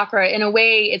galactic chakra, in a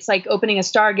way, it's like opening a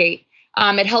stargate.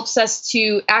 It helps us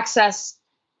to access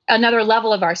another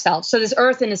level of ourselves. So this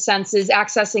earth, in a sense, is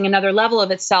accessing another level of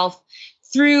itself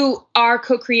through our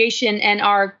co-creation and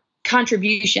our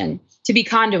contribution to be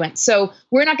conduits. So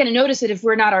we're not going to notice it if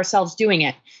we're not ourselves doing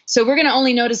it. So we're going to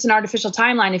only notice an artificial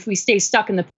timeline if we stay stuck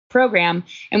in the program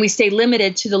and we stay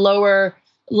limited to the lower,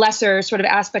 lesser sort of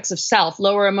aspects of self,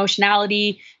 lower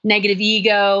emotionality, negative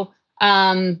ego,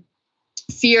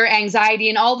 fear, anxiety,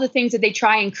 and all the things that they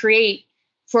try and create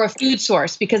for a food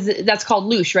source, because that's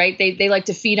called loosh, right? They like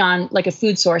to feed on like a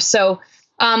food source. So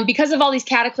because of all these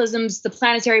cataclysms, the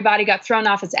planetary body got thrown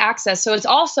off its axis. So it's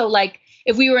also like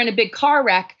if we were in a big car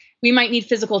wreck, we might need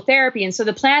physical therapy. And so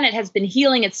the planet has been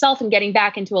healing itself and getting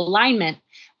back into alignment.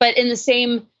 But in the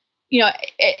same,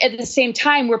 at the same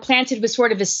time, we're planted with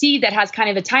sort of a seed that has kind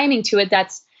of a timing to it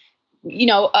that's,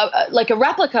 like a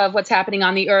replica of what's happening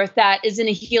on the earth that is in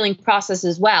a healing process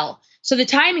as well. So the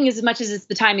timing is as much as it's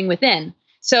the timing within.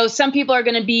 So some people are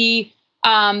going to be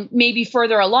maybe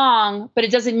further along, but it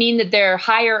doesn't mean that they're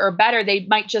higher or better. They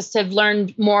might just have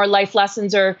learned more life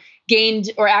lessons or gained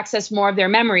or accessed more of their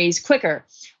memories quicker.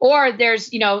 Or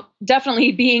there's,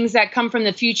 definitely beings that come from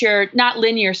the future, not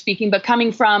linear speaking, but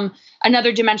coming from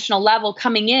another dimensional level,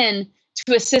 coming in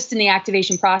to assist in the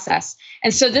activation process.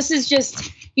 And so this is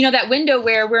just, that window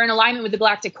where we're in alignment with the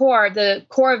galactic core, the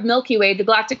core of Milky Way, the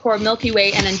galactic core of Milky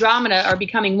Way and Andromeda are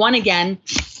becoming one again.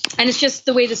 And it's just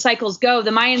the way the cycles go.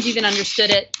 The Mayans even understood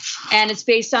it. And it's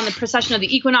based on the precession of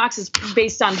the equinox. It's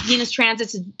based on Venus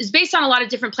transits. It's based on a lot of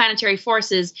different planetary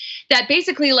forces that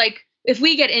basically, like, if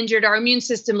we get injured, our immune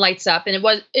system lights up and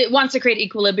it wants to create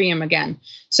equilibrium again.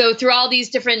 So through all these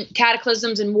different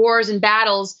cataclysms and wars and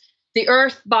battles, the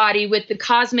earth body with the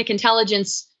cosmic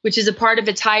intelligence, which is a part of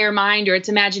its higher mind or its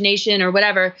imagination or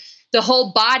whatever, the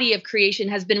whole body of creation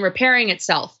has been repairing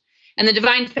itself. And the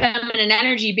divine feminine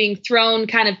energy being thrown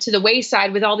kind of to the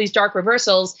wayside with all these dark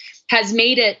reversals has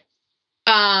made it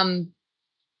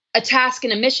a task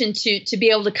and a mission to be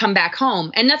able to come back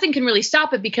home. And nothing can really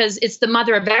stop it because it's the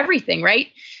mother of everything, right?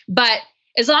 But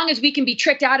as long as we can be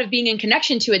tricked out of being in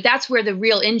connection to it, that's where the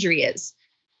real injury is.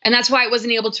 And that's why it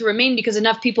wasn't able to remain, because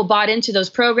enough people bought into those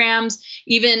programs.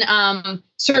 Even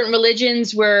certain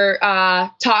religions were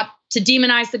taught to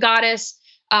demonize the goddess.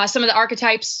 Some of the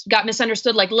archetypes got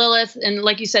misunderstood, like Lilith and,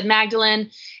 like you said,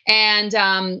 Magdalene. And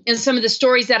some of the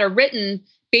stories that are written,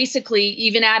 basically,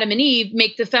 even Adam and Eve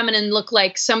make the feminine look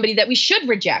like somebody that we should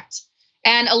reject.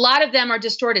 And a lot of them are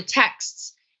distorted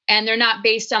texts, and they're not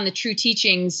based on the true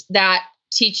teachings that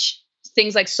teach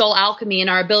things like soul alchemy and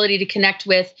our ability to connect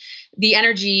with the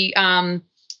energy and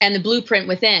the blueprint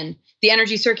within, the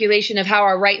energy circulation of how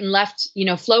our right and left,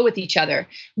 flow with each other.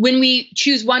 When we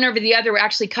choose one over the other, we're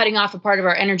actually cutting off a part of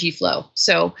our energy flow.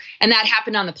 So, and that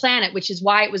happened on the planet, which is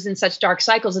why it was in such dark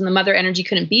cycles and the mother energy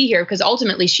couldn't be here, because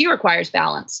ultimately she requires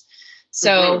balance.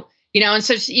 So, and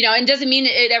so, and doesn't mean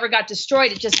it ever got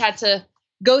destroyed. It just had to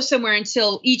go somewhere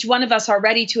until each one of us are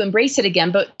ready to embrace it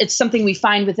again. But it's something we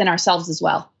find within ourselves as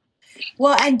well.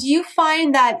 Well, and do you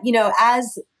find that,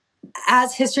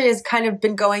 as history has kind of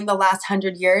been going the last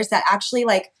 100 years, that actually,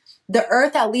 like, the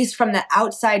earth, at least from the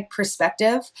outside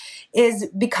perspective, is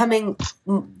becoming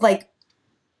like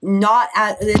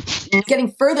it's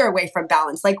getting further away from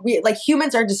balance. Like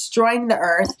humans are destroying the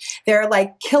earth. They're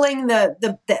like killing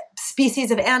the species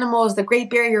of animals, the Great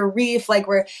Barrier Reef. Like,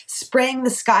 we're spraying the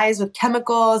skies with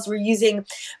chemicals.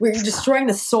 We're destroying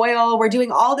the soil. We're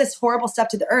doing all this horrible stuff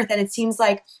to the earth. And it seems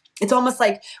like it's almost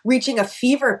like reaching a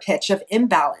fever pitch of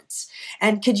imbalance.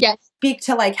 And could you speak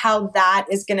to like how that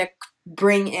is going to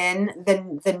bring in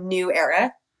the new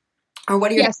era? Or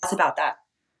what are your thoughts about that?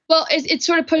 Well, it's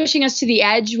sort of pushing us to the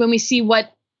edge when we see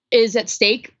what is at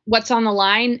stake, what's on the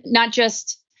line, not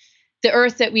just the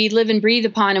earth that we live and breathe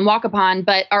upon and walk upon,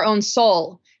 but our own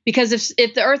soul. Because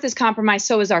if the earth is compromised,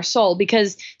 so is our soul.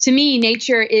 Because to me,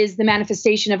 nature is the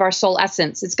manifestation of our soul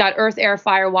essence. It's got earth, air,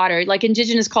 fire, water. Like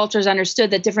indigenous cultures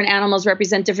understood that different animals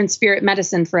represent different spirit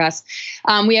medicine for us.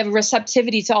 We have a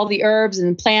receptivity to all the herbs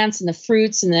and the plants and the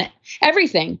fruits and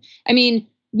everything. I mean,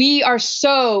 we are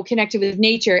so connected with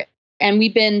nature. and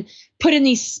we've been put in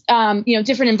these,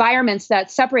 different environments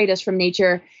that separate us from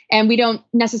nature. And we don't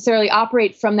necessarily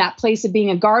operate from that place of being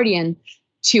a guardian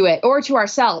to it or to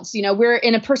ourselves. We're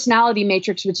in a personality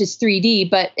matrix, which is 3D,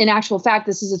 but in actual fact,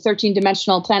 this is a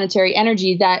 13-dimensional planetary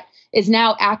energy that is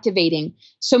now activating.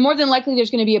 So more than likely,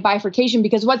 there's going to be a bifurcation,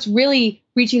 because what's really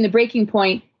reaching the breaking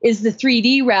point is the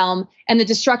 3D realm and the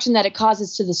destruction that it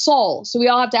causes to the soul. So we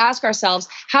all have to ask ourselves,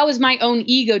 how is my own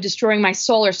ego destroying my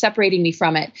soul or separating me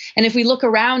from it? And if we look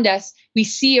around us, we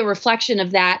see a reflection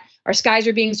of that. Our skies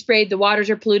are being sprayed, the waters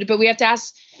are polluted, but we have to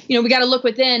ask, we got to look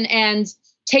within and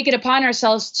take it upon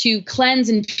ourselves to cleanse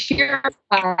and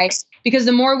purify, because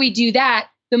the more we do that,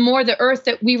 the more the earth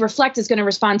that we reflect is going to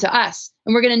respond to us.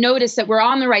 And we're going to notice that we're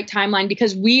on the right timeline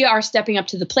because we are stepping up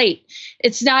to the plate.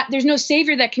 There's no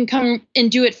savior that can come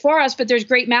and do it for us, but there's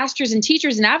great masters and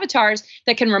teachers and avatars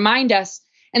that can remind us.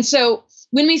 And so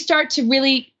when we start to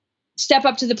really step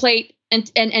up to the plate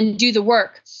and do the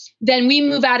work, then we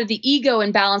move out of the ego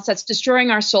imbalance that's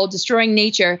destroying our soul, destroying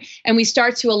nature, and we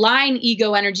start to align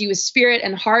ego energy with spirit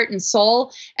and heart and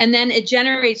soul. And then it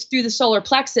generates through the solar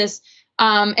plexus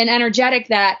an energetic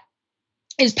that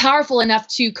is powerful enough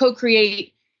to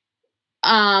co-create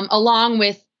along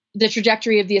with the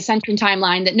trajectory of the ascension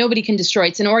timeline that nobody can destroy.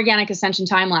 It's an organic ascension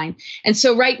timeline. And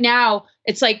so right now,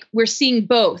 it's like we're seeing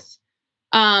both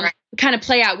kind of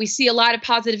play out. We see a lot of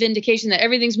positive indication that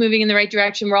everything's moving in the right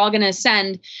direction. We're all going to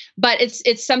ascend, but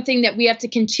it's something that we have to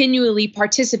continually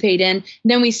participate in. And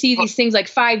then we see these things like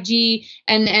 5G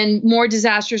and more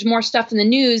disasters, more stuff in the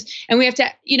news. And we have to,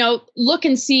 look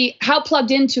and see how plugged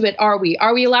into it are we?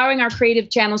 Are we allowing our creative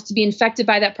channels to be infected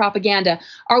by that propaganda?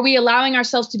 Are we allowing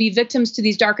ourselves to be victims to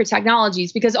these darker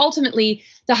technologies? Because ultimately,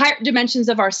 the higher dimensions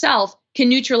of ourself can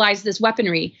neutralize this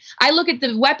weaponry. I look at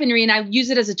the weaponry and I use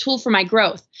it as a tool for my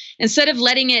growth. Instead of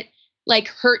letting it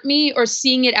hurt me or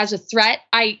seeing it as a threat,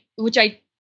 which I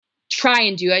try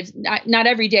and do. Not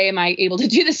every day am I able to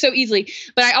do this so easily,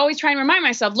 but I always try and remind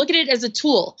myself, look at it as a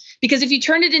tool, because if you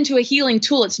turn it into a healing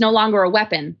tool, it's no longer a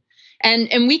weapon.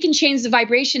 And we can change the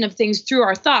vibration of things through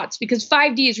our thoughts, because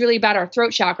 5D is really about our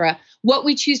throat chakra, what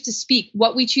we choose to speak,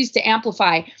 what we choose to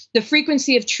amplify, the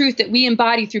frequency of truth that we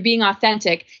embody through being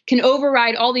authentic can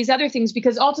override all these other things,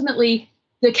 because ultimately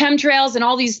the chemtrails and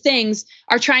all these things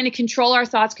are trying to control our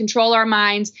thoughts, control our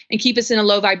minds, and keep us in a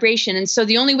low vibration. And so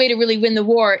the only way to really win the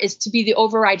war is to be the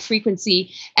override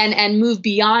frequency and move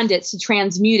beyond it, to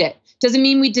transmute it. Doesn't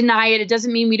mean we deny it. It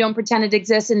doesn't mean we don't pretend it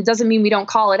exists. And it doesn't mean we don't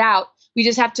call it out. We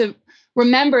just have to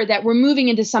remember that we're moving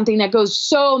into something that goes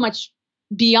so much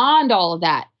beyond all of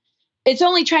that. It's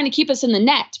only trying to keep us in the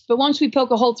net. But once we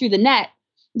poke a hole through the net,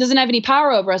 it doesn't have any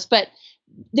power over us. But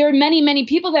there are many, many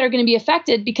people that are going to be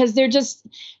affected, because they're just,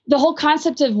 the whole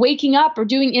concept of waking up or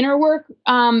doing inner work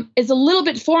is a little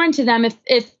bit foreign to them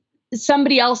if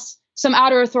somebody else, some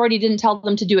outer authority, didn't tell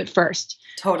them to do it first.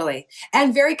 Totally.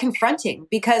 And very confronting,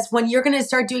 because when you're going to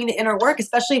start doing the inner work,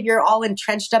 especially if you're all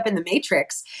entrenched up in the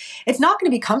matrix, it's not going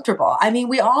to be comfortable. I mean,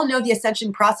 we all know the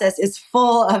ascension process is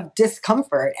full of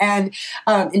discomfort and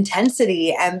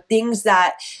intensity and things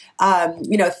that,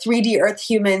 3D Earth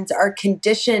humans are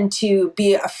conditioned to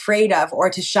be afraid of or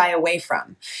to shy away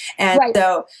from. And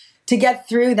so to get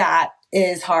through that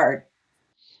is hard.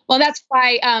 Well, that's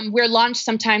why we're launched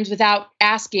sometimes without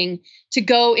asking to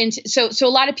go into. So a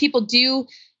lot of people do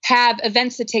have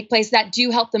events that take place that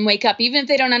do help them wake up, even if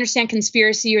they don't understand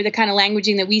conspiracy or the kind of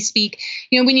languaging that we speak.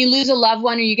 When you lose a loved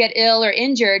one or you get ill or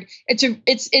injured, it's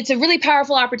a really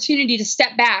powerful opportunity to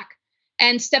step back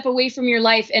and step away from your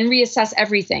life and reassess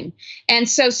everything. And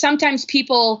so sometimes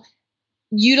people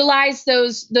utilize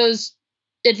those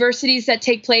adversities that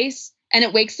take place and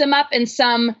it wakes them up, and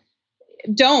some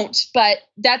don't. But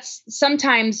that's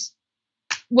sometimes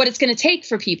what it's going to take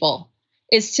for people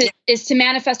is to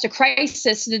manifest a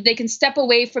crisis so that they can step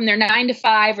away from their 9 to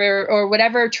 5 or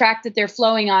whatever track that they're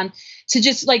flowing on, to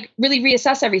just really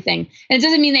reassess everything. And it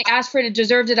doesn't mean they asked for it or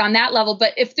deserved it on that level,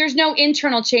 but if there's no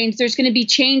internal change, there's going to be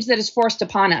change that is forced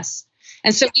upon us.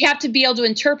 And so we have to be able to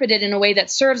interpret it in a way that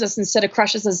serves us instead of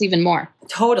crushes us even more.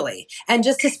 Totally. And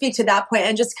just to speak to that point,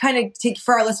 and just kind of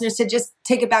for our listeners to just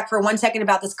take it back for 1 second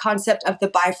about this concept of the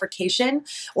bifurcation,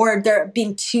 or there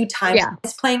being two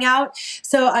timelines playing out.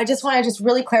 So I just want to just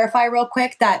really clarify real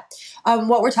quick that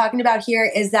what we're talking about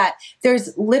here is that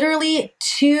there's literally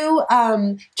two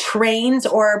trains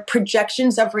or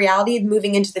projections of reality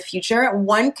moving into the future.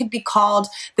 One could be called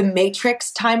the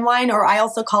Matrix timeline, or I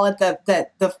also call it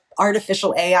the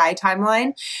artificial AI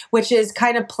timeline, which is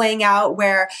kind of playing out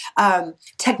where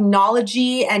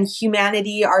technology and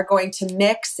humanity are going to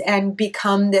mix and become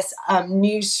become this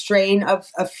new strain of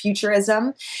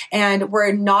futurism, and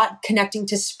we're not connecting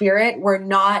to spirit. We're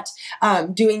not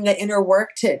doing the inner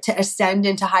work to ascend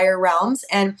into higher realms.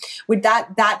 And with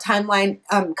that timeline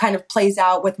kind of plays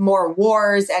out with more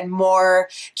wars and more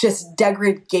just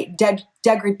degradation.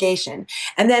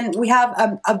 And then we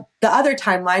have the other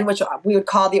timeline, which we would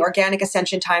call the organic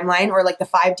ascension timeline, or like the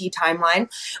 5D timeline,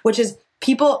 which is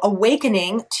people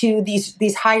awakening to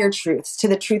these higher truths, to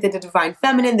the truth of the divine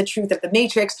feminine, the truth of the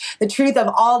matrix, the truth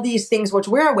of all these things which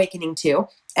we're awakening to,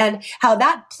 and how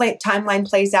that timeline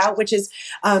plays out, which is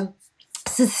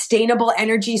sustainable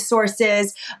energy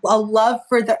sources, a love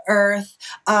for the earth,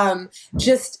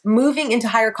 just moving into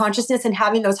higher consciousness and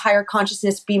having those higher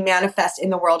consciousness be manifest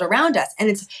in the world around us. And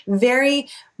it's very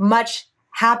much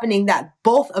happening that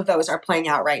both of those are playing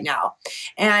out right now.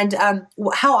 And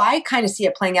how I kind of see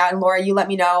it playing out, and Laura, you let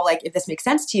me know like if this makes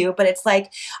sense to you, but it's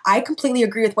like, I completely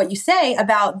agree with what you say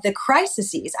about the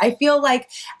crises. I feel like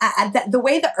the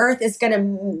way the earth is going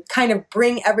to kind of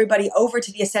bring everybody over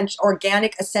to the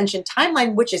organic ascension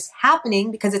timeline, which is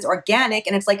happening because it's organic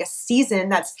and it's like a season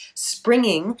that's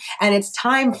springing and it's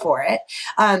time for it.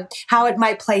 How it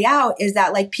might play out is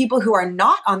that like people who are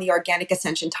not on the organic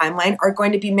ascension timeline are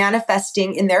going to be manifesting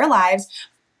in their lives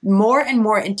more and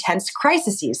more intense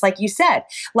crises, like you said,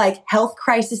 like health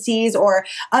crises or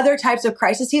other types of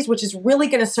crises, which is really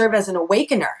going to serve as an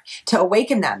awakener to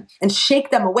awaken them and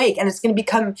shake them awake. And it's going to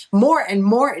become more and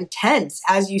more intense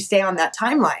as you stay on that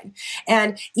timeline.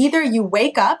 And either you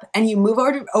wake up and you move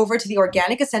over to the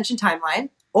organic ascension timeline,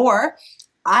 or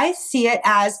I see it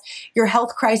as your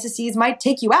health crises might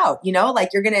take you out, like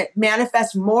you're going to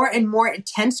manifest more and more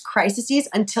intense crises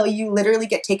until you literally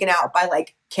get taken out by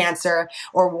like cancer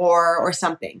or war or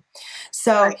something.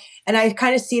 So, right. And I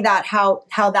kind of see that how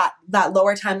that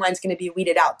lower timeline is going to be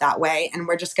weeded out that way. And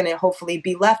we're just going to hopefully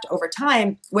be left over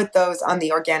time with those on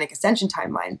the organic ascension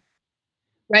timeline.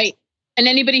 Right. And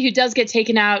anybody who does get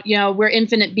taken out, we're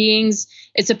infinite beings.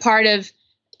 It's a part of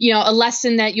a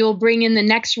lesson that you'll bring in the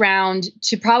next round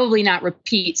to probably not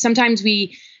repeat. Sometimes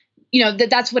we,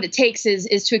 that's what it takes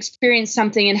is to experience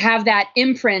something and have that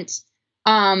imprint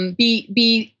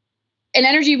be an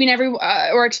energy we never,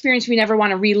 or experience we never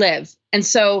want to relive. And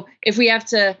so if we have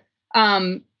to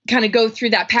kind of go through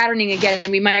that patterning again,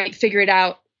 we might figure it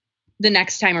out the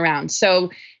next time around. So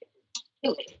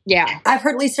yeah. I've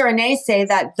heard Lisa Renee say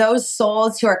that those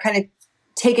souls who are kind of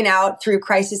taken out through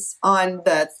crisis on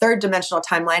the third dimensional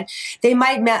timeline, they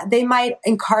might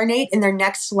incarnate in their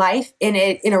next life in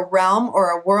a realm or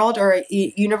a world or a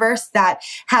universe that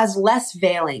has less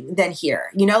veiling than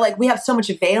here. Like we have so much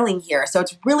veiling here, so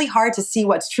it's really hard to see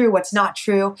what's true, what's not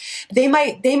true. They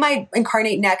might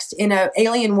incarnate next in an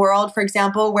alien world, for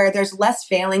example, where there's less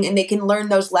veiling and they can learn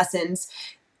those lessons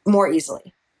more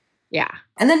easily. Yeah,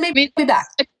 and then maybe be back.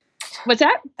 What's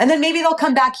that? And then maybe they'll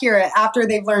come back here after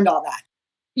they've learned all that.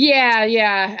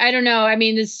 Yeah. I don't know. I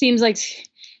mean, it seems like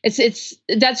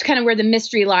that's kind of where the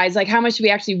mystery lies. Like, how much do we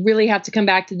actually really have to come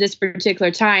back to this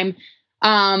particular time?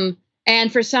 And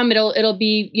for some, it'll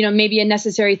be, maybe a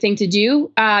necessary thing to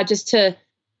do, just to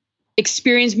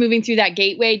experience moving through that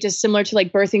gateway, just similar to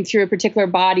like birthing through a particular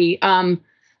body.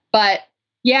 But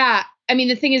yeah, I mean,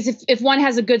 the thing is, if one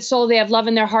has a good soul, they have love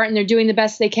in their heart and they're doing the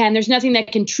best they can, there's nothing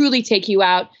that can truly take you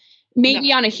out.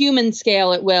 Maybe on a human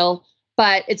scale, it will.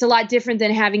 But it's a lot different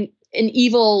than having an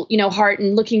evil, heart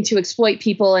and looking to exploit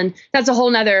people. And that's a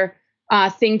whole nother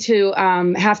thing to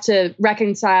have to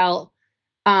reconcile,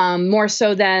 more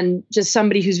so than just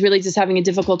somebody who's really just having a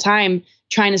difficult time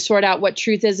trying to sort out what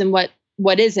truth is and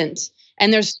what isn't.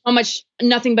 And there's so much,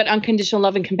 nothing but unconditional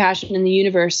love and compassion in the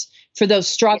universe for those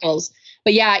struggles.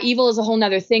 But yeah, evil is a whole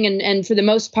nother thing. And for the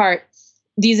most part,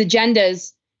 these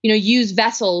agendas, use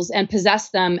vessels and possess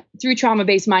them through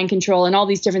trauma-based mind control and all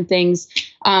these different things,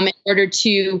 in order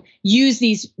to use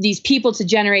these people to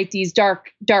generate these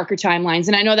darker timelines.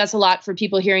 And I know that's a lot for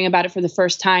people hearing about it for the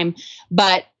first time,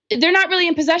 but they're not really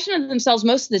in possession of themselves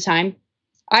most of the time,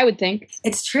 I would think.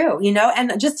 It's true,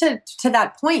 and just to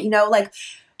that point, like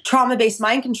trauma-based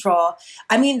mind control.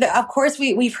 I mean, of course,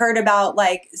 we've heard about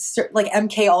like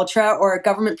MK Ultra or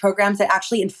government programs that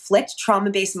actually inflict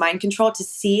trauma-based mind control to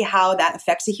see how that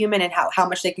affects a human and how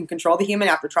much they can control the human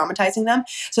after traumatizing them.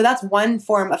 So that's one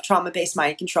form of trauma-based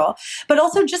mind control. But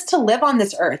also just to live on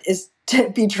this earth is to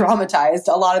be traumatized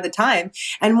a lot of the time.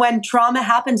 And when trauma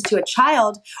happens to a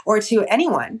child or to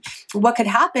anyone, what could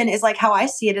happen is like how I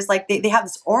see it is like they have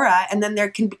this aura, and then there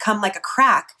can become like a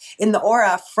crack in the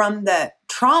aura from the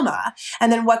trauma.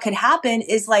 And then what could happen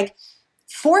is like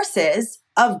forces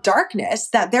of darkness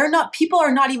that people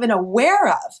are not even aware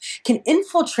of can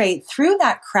infiltrate through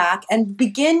that crack and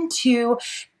begin to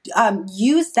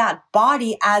use that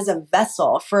body as a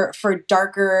vessel for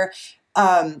darker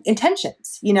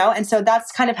intentions, and so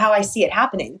that's kind of how I see it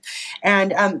happening.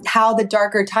 And how the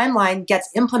darker timeline gets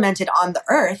implemented on the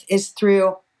earth is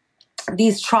through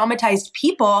these traumatized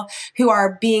people who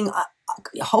are being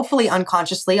hopefully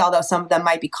unconsciously, although some of them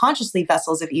might be consciously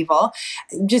vessels of evil,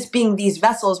 just being these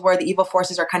vessels where the evil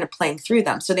forces are kind of playing through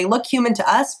them. So they look human to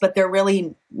us, but they're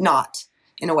really not,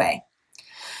 in a way.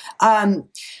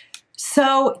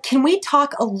 So can we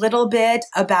talk a little bit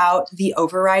about the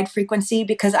override frequency?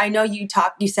 Because I know you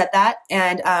said that.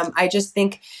 And I just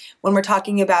think when we're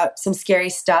talking about some scary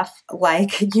stuff,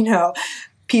 like,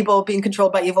 people being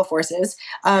controlled by evil forces,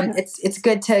 it's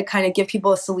good to kind of give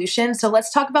people a solution. So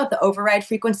let's talk about the override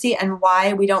frequency and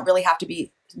why we don't really have to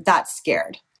be that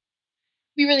scared.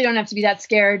 We really don't have to be that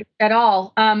scared at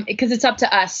all, because it's up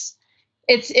to us.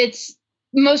 It's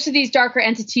most of these darker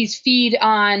entities feed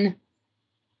on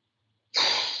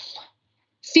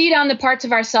the parts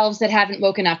of ourselves that haven't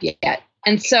woken up yet.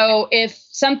 And so if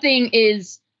something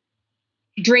is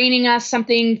draining us,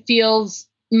 something feels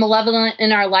malevolent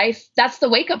in our life, that's the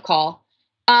wake-up call.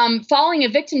 Falling a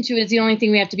victim to it is the only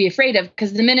thing we have to be afraid of,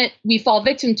 because the minute we fall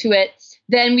victim to it,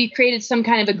 then we've created some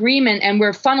kind of agreement and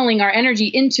we're funneling our energy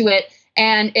into it,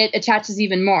 and it attaches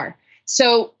even more.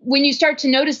 So when you start to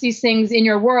notice these things in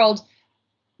your world,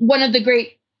 one of the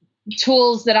great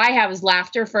tools that I have is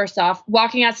laughter. First off,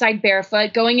 walking outside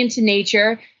barefoot, going into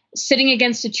nature, sitting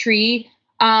against a tree,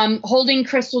 holding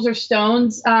crystals or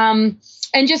stones,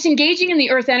 and just engaging in the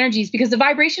earth energies, because the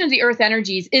vibration of the earth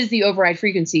energies is the override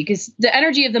frequency, because the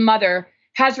energy of the mother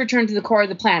has returned to the core of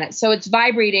the planet. So it's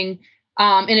vibrating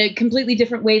in a completely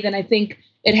different way than I think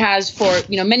it has for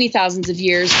many thousands of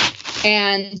years.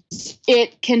 And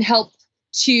it can help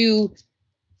to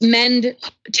mend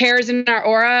tears in our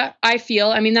aura, I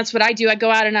feel. I mean, that's what I do. I go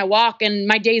out and I walk and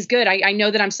my day's good. I know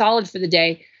that I'm solid for the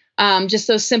day. Just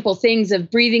those simple things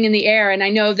of breathing in the air. And I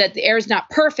know that the air is not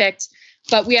perfect,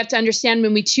 but we have to understand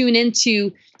when we tune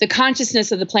into the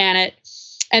consciousness of the planet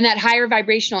and that higher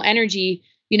vibrational energy,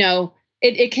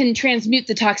 it can transmute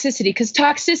the toxicity, because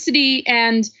toxicity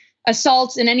and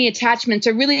assaults and any attachments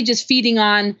are really just feeding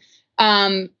on,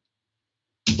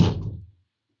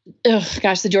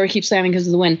 the door keeps slamming because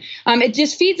of the wind. It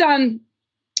just feeds on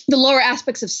the lower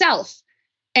aspects of self.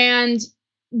 And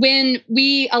when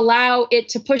we allow it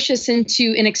to push us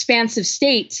into an expansive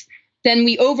state, then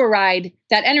we override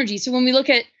that energy. So when we look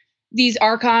at these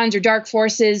archons or dark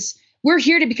forces, we're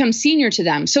here to become senior to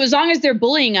them. So as long as they're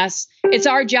bullying us, it's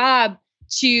our job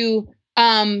to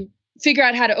figure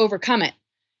out how to overcome it.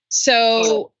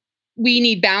 So we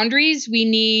need boundaries. We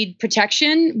need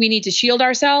protection. We need to shield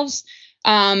ourselves.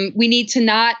 We need to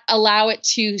not allow it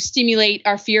to stimulate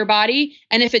our fear body.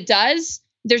 And if it does,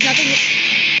 there's nothing.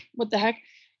 What the heck?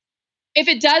 If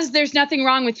it does, there's nothing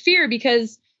wrong with fear,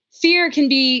 because fear can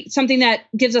be something that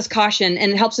gives us caution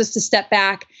and helps us to step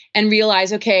back and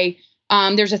realize, okay,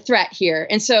 there's a threat here.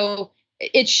 And so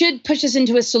it should push us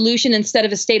into a solution instead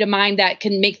of a state of mind that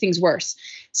can make things worse.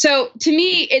 So to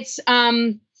me, it's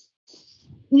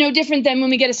no different than when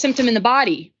we get a symptom in the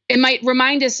body. It might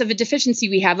remind us of a deficiency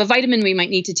we have, a vitamin we might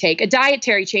need to take, a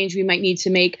dietary change we might need to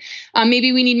make.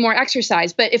 Maybe we need more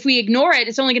exercise. But if we ignore it,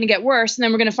 it's only going to get worse. And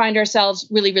then we're going to find ourselves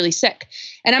really, really sick.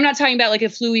 And I'm not talking about like a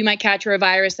flu we might catch or a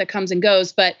virus that comes and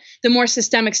goes, but the more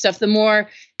systemic stuff, the more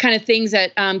kind of things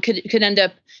that could end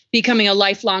up becoming a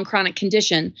lifelong chronic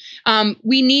condition.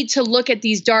 We need to look at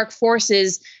these dark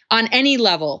forces on any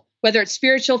level, whether it's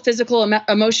spiritual, physical,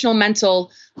 emotional, mental,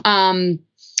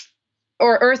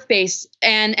 or earth-based,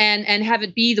 and have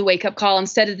it be the wake-up call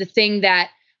instead of the thing that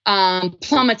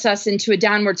plummets us into a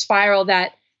downward spiral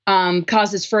that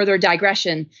causes further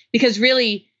digression. Because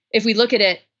really, if we look at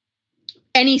it,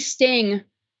 any sting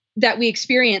that we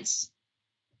experience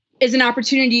is an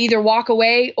opportunity to either walk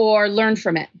away or learn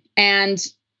from it. And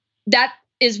that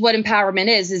is what empowerment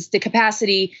is the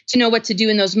capacity to know what to do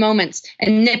in those moments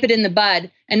and nip it in the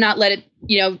bud and not let it,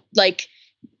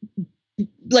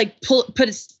 put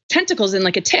its tentacles in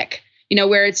like a tick,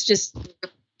 where it's just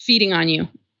feeding on you.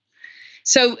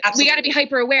 So we got to be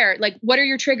hyper aware. Like, what are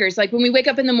your triggers? Like when we wake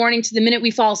up in the morning to the minute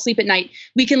we fall asleep at night,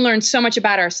 we can learn so much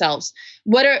about ourselves.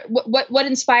 What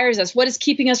inspires us? What is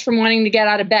keeping us from wanting to get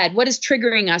out of bed? What is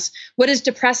triggering us? What is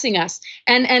depressing us?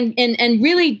 And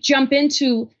really jump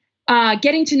into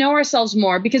getting to know ourselves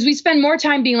more, because we spend more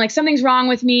time being like, something's wrong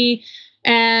with me,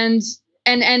 and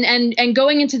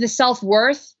going into the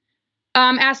self-worth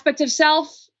aspect of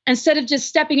self, instead of just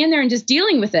stepping in there and just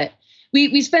dealing with it.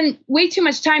 We spend way too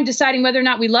much time deciding whether or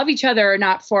not we love each other or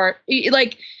not for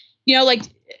it.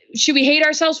 Should we hate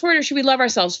ourselves for it or should we love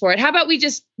ourselves for it? How about we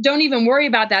just don't even worry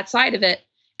about that side of it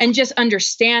and just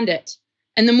understand it.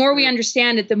 And the more we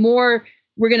understand it, the more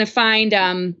we're going to find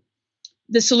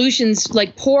the solutions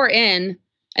like pour in,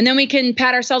 and then we can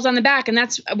pat ourselves on the back. And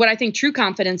that's what I think true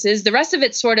confidence is. The rest of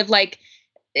it's sort of like,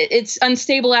 it's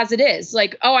unstable as it is.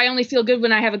 Like, oh, I only feel good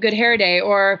when I have a good hair day,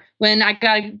 or when I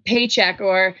got a paycheck,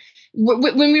 or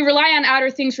when we rely on outer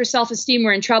things for self-esteem,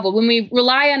 we're in trouble. When we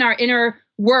rely on our inner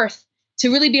worth to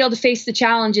really be able to face the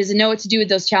challenges and know what to do with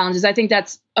those challenges, I think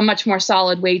that's a much more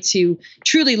solid way to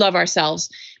truly love ourselves,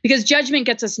 because judgment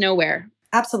gets us nowhere.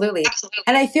 Absolutely.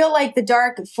 And I feel like the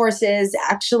dark forces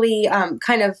actually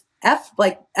kind of F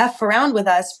around with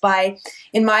us by,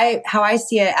 how I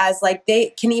see it as like,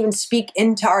 they can even speak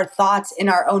into our thoughts in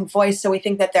our own voice. So we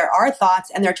think that they're our thoughts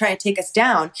and they're trying to take us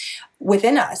down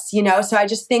within us, you know? So I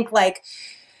just think like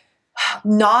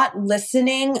not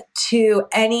listening to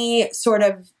any sort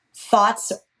of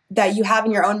thoughts that you have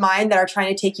in your own mind that are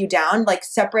trying to take you down, like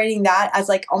separating that as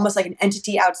like almost like an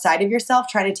entity outside of yourself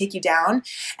trying to take you down,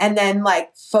 and then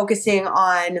like focusing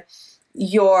on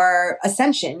your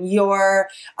ascension, your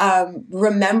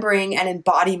remembering and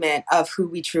embodiment of who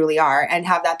we truly are, and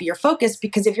have that be your focus.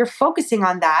 Because if you're focusing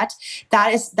on that,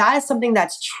 that is something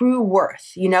that's true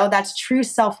worth, you know, that's true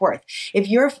self-worth. If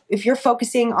you're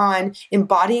focusing on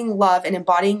embodying love and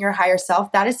embodying your higher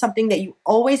self, that is something that you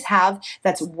always have,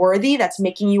 that's worthy, that's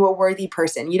making you a worthy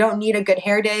person. You don't need a good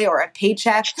hair day or a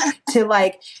paycheck to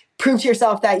like prove to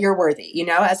yourself that you're worthy, you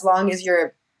know, as long as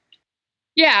you're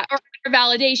or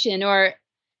validation, or,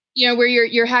 you know, where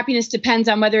your happiness depends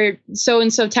on whether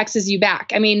so-and-so texts you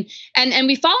back. I mean, and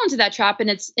we fall into that trap, and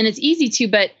it's easy to,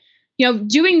 but, you know,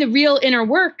 doing the real inner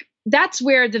work, that's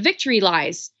where the victory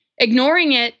lies.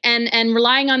 Ignoring it and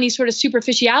relying on these sort of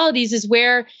superficialities is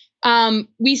where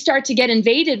we start to get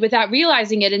invaded without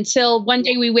realizing it, until one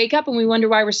day we wake up and we wonder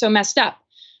why we're so messed up.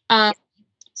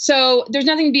 So there's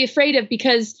nothing to be afraid of,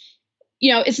 because,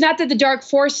 you know, it's not that the dark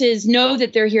forces know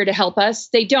that they're here to help us.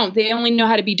 They don't. They only know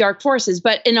how to be dark forces.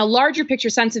 But in a larger picture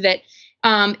sense of it,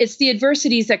 it's the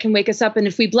adversities that can wake us up. And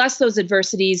if we bless those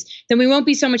adversities, then we won't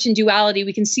be so much in duality.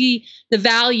 We can see the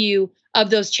value of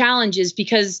those challenges,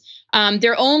 because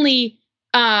they're only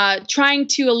trying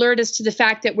to alert us to the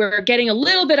fact that we're getting a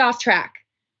little bit off track.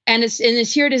 And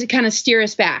it's here to kind of steer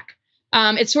us back.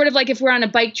 It's sort of like if we're on a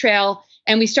bike trail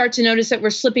and we start to notice that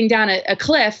we're slipping down a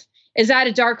cliff. Is that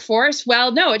a dark force?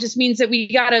 Well, no, it just means that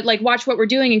we got to like watch what we're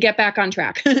doing and get back on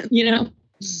track, you know?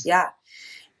 Yeah.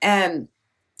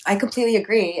 I completely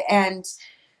agree. And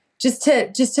just to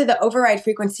the override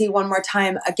frequency one more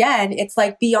time, again, it's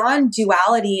like beyond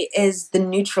duality is the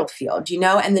neutral field, you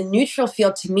know, and the neutral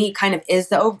field to me kind of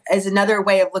is another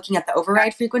way of looking at the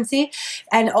override frequency,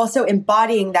 and also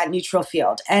embodying that neutral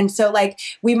field. And so like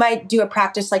we might do a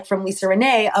practice like from Lisa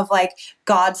Renee of like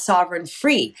God sovereign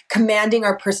free, commanding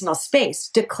our personal space,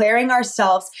 declaring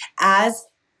ourselves as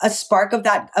a spark of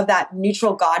that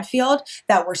neutral God field,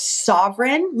 that we're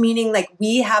sovereign, meaning like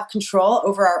we have control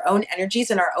over our own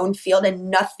energies and our own field, and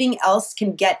nothing else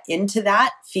can get into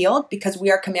that field because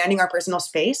we are commanding our personal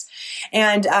space.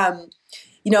 And,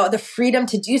 you know, the freedom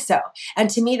to do so. And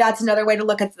to me, that's another way to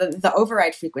look at the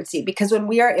override frequency, because when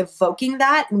we are evoking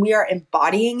that and we are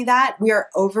embodying that, we are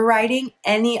overriding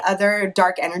any other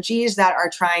dark energies that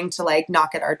are trying to like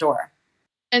knock at our door.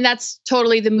 And that's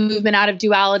totally the movement out of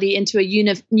duality into a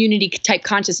unity type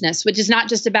consciousness, which is not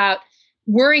just about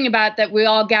worrying about that we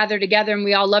all gather together and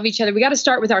we all love each other. We got to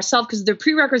start with ourselves, because the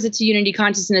prerequisite to unity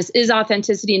consciousness is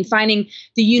authenticity and finding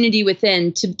the unity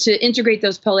within to integrate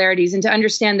those polarities and to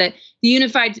understand that the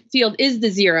unified field is the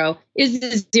 0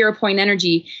 point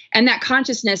energy. And that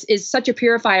consciousness is such a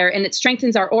purifier, and it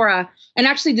strengthens our aura. And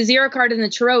actually the 0 card in the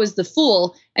tarot is the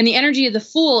Fool. And the energy of the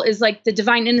Fool is like the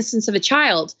divine innocence of a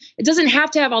child. It doesn't have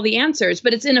to have all the answers,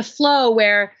 but it's in a flow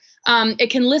where it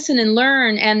can listen and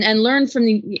learn and learn from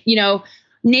the, you know,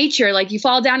 nature. Like you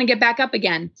fall down and get back up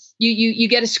again. You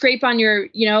get a scrape on your,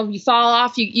 you know, you fall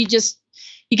off, you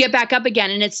get back up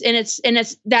again. And it's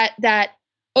that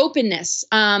openness.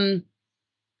 And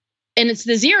it's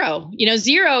the 0, you know,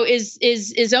 0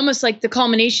 is almost like the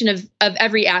culmination of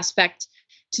every aspect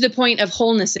to the point of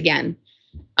wholeness again.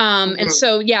 And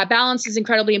so, yeah, balance is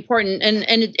incredibly important. And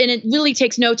it really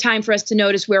takes no time for us to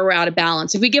notice where we're out of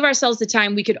balance. If we give ourselves the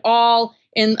time, we could all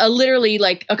in literally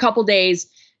like a couple days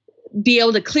be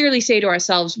able to clearly say to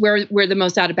ourselves where we're the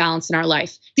most out of balance in our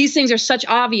life. These things are such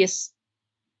obvious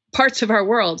parts of our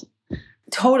world.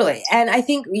 Totally. And I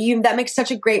think that makes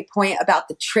such a great point about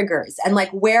the triggers and like,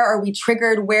 where are we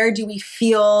triggered? Where do we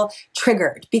feel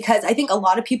triggered? Because I think a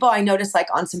lot of people, I notice like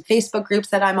on some Facebook groups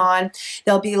that I'm on,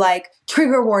 they'll be like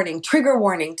trigger warning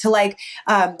to like,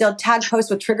 they'll tag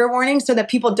posts with trigger warnings so that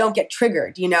people don't get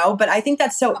triggered, but I think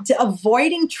that's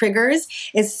avoiding triggers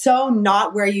is so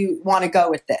not where you want to go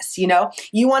with this.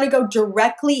 You want to go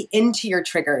directly into your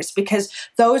triggers because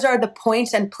those are the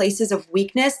points and places of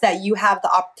weakness that you have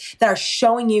that are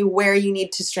showing you where you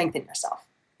need to strengthen yourself.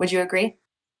 Would you agree?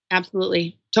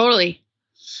 Absolutely. Totally.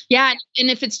 Yeah. And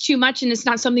if it's too much and it's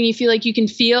not something you feel like you can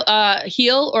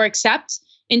heal or accept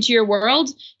into your world,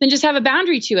 then just have a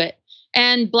boundary to it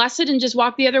and bless it and just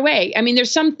walk the other way. I mean,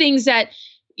 there's some things that,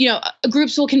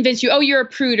 groups will convince you, oh, you're a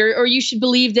prude or you should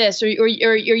believe this or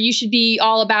you should be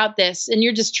all about this. And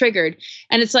you're just triggered.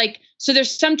 And it's like, so there's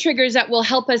some triggers that will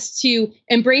help us to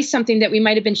embrace something that we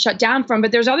might have been shut down from,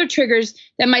 but there's other triggers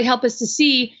that might help us to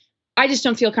see, I just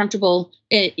don't feel comfortable,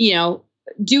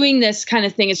 doing this kind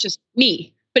of thing. It's just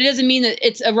me, but it doesn't mean that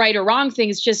it's a right or wrong thing.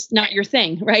 It's just not your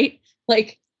thing. Right.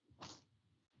 Like,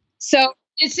 so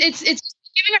it's giving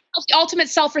ourselves the ultimate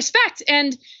self-respect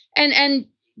and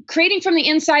creating from the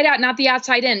inside out, not the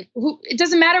outside in. It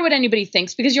doesn't matter what anybody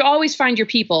thinks because you'll always find your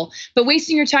people, but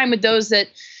wasting your time with those that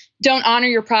don't honor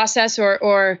your process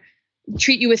or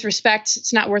treat you with respect,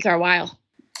 it's not worth our while.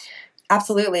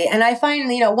 Absolutely. And I find,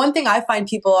 one thing I find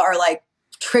people are like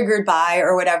triggered by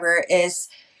or whatever is,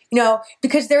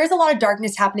 because there is a lot of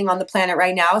darkness happening on the planet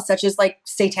right now, such as like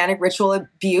satanic ritual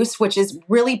abuse, which is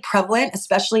really prevalent,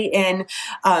 especially in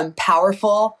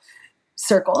powerful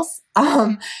circles.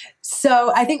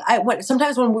 So I think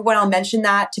sometimes when I'll mention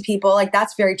that to people, like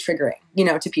that's very triggering,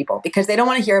 to people because they don't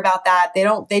want to hear about that.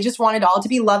 They just want it all to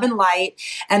be love and light.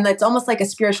 And it's almost like a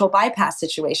spiritual bypass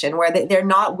situation where they're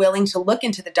not willing to look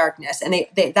into the darkness and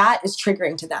that is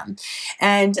triggering to them.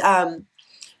 And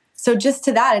so just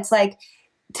to that, it's like,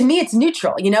 to me, it's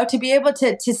neutral, to be able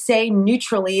to say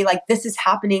neutrally, like this is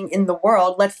happening in the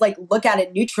world. Let's like look at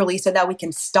it neutrally so that we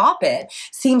can stop it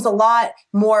seems a lot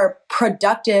more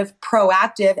productive,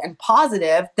 proactive, and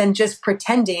positive than just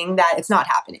pretending that it's not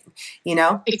happening,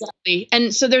 Exactly.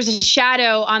 And so there's a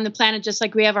shadow on the planet, just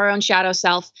like we have our own shadow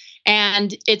self,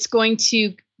 and it's going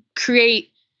to create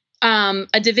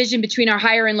a division between our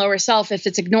higher and lower self if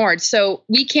it's ignored. So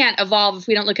we can't evolve if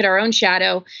we don't look at our own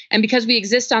shadow. And because we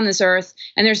exist on this earth,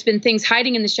 and there's been things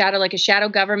hiding in the shadow, like a shadow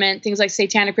government, things like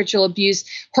satanic ritual abuse,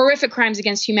 horrific crimes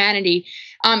against humanity,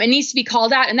 it needs to be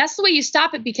called out. And that's the way you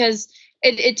stop it because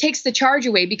it takes the charge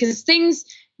away because things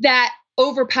that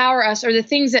overpower us are the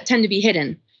things that tend to be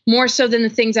hidden. More so than the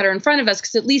things that are in front of us,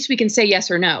 because at least we can say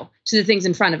yes or no to the things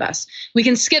in front of us. We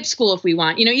can skip school if we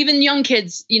want. Even young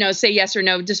kids, say yes or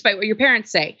no, despite what your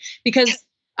parents say, because,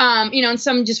 and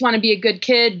some just want to be a good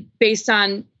kid based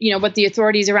on, what the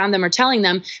authorities around them are telling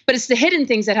them. But it's the hidden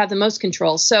things that have the most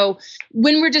control. So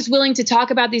when we're just willing to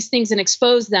talk about these things and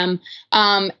expose them,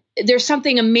 there's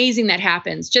something amazing that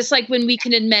happens. Just like when we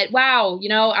can admit, wow,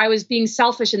 I was being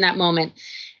selfish in that moment.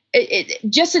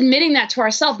 Just admitting that to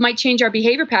ourselves might change our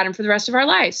behavior pattern for the rest of our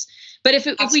lives. But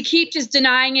if we keep just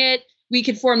denying it, we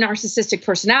could form narcissistic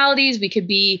personalities. We could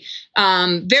be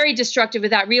very destructive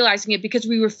without realizing it because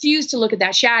we refuse to look at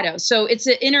that shadow. So it's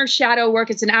an inner shadow work.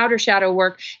 It's an outer shadow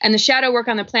work. And the shadow work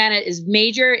on the planet is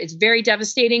major. It's very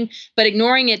devastating. But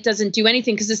ignoring it doesn't do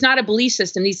anything because it's not a belief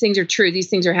system. These things are true. These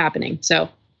things are happening. So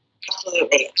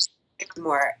absolutely.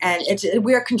 More and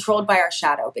we are controlled by our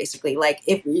shadow basically. Like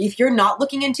if you're not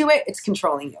looking into it, it's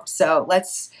controlling you. So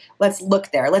let's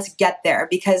look there, let's get there,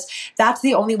 because that's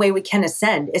the only way we can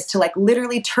ascend is to like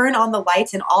literally turn on the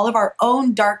lights in all of our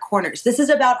own dark corners. This is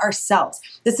about ourselves.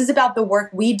 This is about the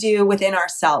work we do within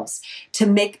ourselves to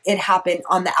make it happen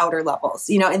on the outer levels,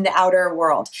 in the outer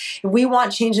world. If we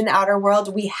want change in the outer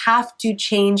world, we have to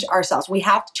change ourselves. We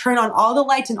have to turn on all the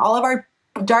lights in all of our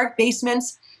dark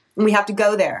basements. And we have to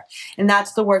go there. And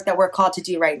that's the work that we're called to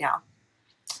do right now.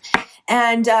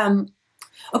 And,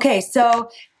 okay, so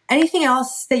anything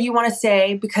else that you want to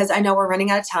say, because I know we're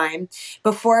running out of time,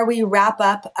 before we wrap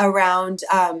up around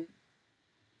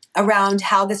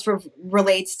how this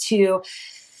relates to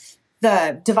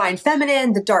the divine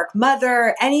feminine, the dark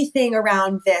mother, anything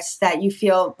around this that you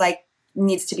feel like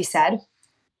needs to be said?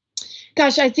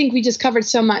 Gosh, I think we just covered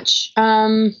so much.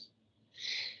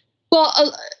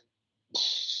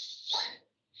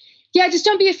 Yeah, just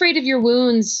don't be afraid of your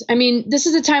wounds. I mean, this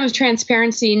is a time of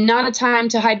transparency, not a time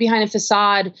to hide behind a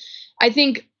facade. I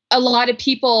think a lot of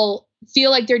people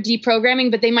feel like they're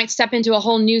deprogramming, but they might step into a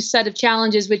whole new set of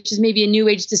challenges, which is maybe a new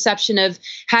age deception of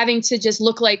having to just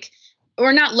look like,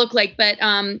 or not look like, but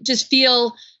just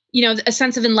feel a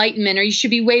sense of enlightenment, or you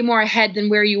should be way more ahead than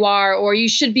where you are, or you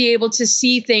should be able to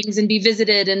see things and be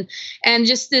visited, and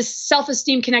just this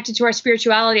self-esteem connected to our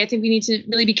spirituality. I think we need to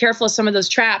really be careful of some of those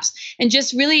traps and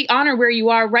just really honor where you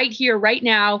are right here, right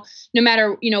now, no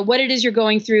matter, what it is you're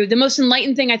going through. The most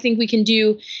enlightened thing I think we can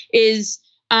do is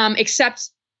accept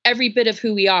every bit of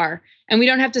who we are. And we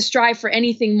don't have to strive for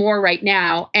anything more right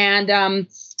now. And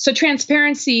so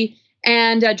transparency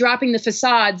and dropping the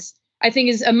facades, I think,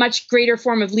 is a much greater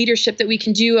form of leadership that we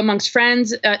can do amongst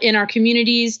friends, in our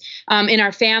communities, in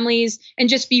our families, and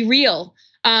just be real.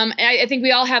 I think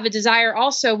we all have a desire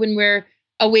also, when we're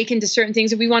awakened to certain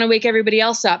things, that we want to wake everybody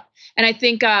else up. And I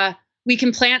think we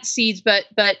can plant seeds, but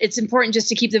it's important just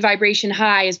to keep the vibration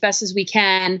high as best as we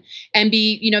can, and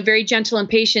be, very gentle and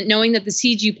patient, knowing that the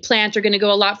seeds you plant are going to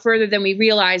go a lot further than we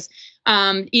realize,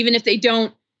 even if they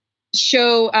don't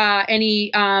show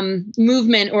any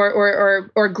movement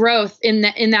or growth in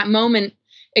that moment.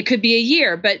 It could be a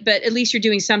year, but at least you're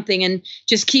doing something, and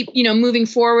just keep moving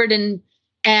forward, and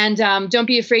don't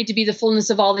be afraid to be the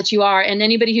fullness of all that you are. And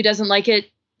anybody who doesn't like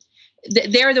it,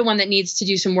 they're the one that needs to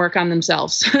do some work on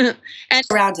themselves. And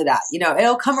around to that,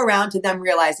 it'll come around to them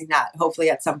realizing that, hopefully,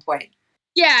 at some point.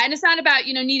 Yeah, and it's not about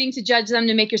needing to judge them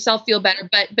to make yourself feel better,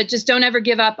 but just don't ever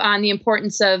give up on the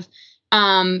importance of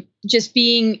just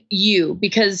being you,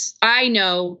 because I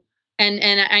know, and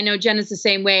I know Jen is the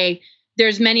same way.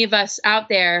 There's many of us out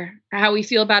there, how we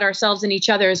feel about ourselves and each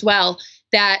other as well,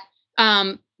 that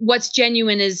what's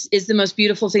genuine is the most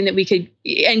beautiful thing that we could,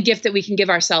 and gift that we can give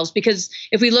ourselves. Because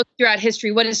if we look throughout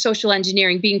history, what is social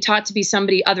engineering? Being taught to be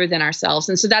somebody other than ourselves.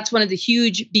 And so that's one of the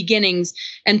huge beginnings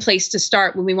and place to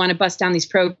start when we want to bust down these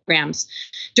programs.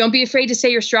 Don't be afraid to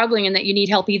say you're struggling and that you need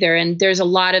help either. And there's a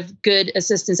lot of good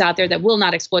assistance out there that will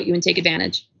not exploit you and take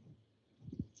advantage.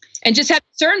 And just have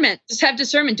discernment. Just have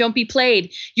discernment. Don't be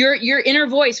played. Your inner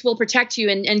voice will protect you,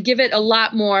 and give it a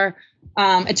lot more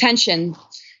attention.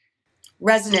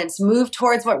 Resonance. Move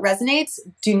towards what resonates.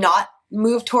 Do not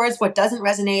move towards what doesn't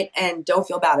resonate, and don't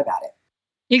feel bad about it.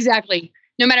 Exactly.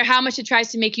 No matter how much it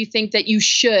tries to make you think that you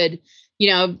should,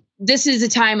 this is a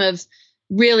time of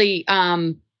really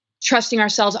trusting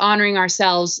ourselves, honoring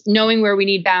ourselves, knowing where we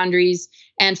need boundaries,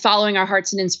 and following our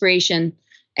hearts and inspiration.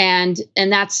 And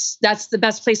that's the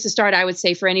best place to start, I would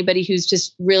say, for anybody who's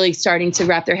just really starting to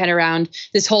wrap their head around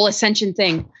this whole ascension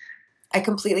thing. I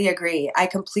completely agree.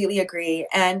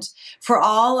 And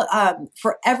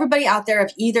for everybody out there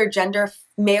of either gender,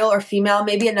 male or female,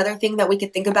 maybe another thing that we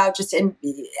could think about just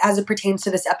as it pertains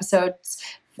to this episode's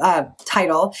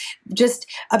title, just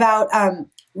about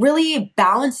really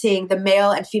balancing the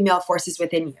male and female forces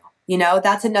within you.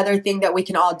 That's another thing that we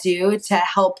can all do to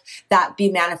help that be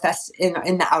manifest in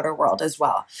the outer world as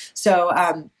well. So,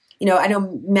 I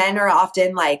know men are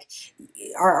often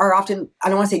are often, I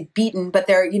don't want to say beaten, but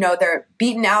they're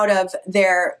beaten out of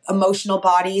their emotional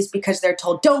bodies because they're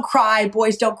told, don't cry,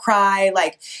 boys don't cry,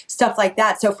 stuff like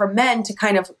that. So for men to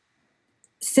kind of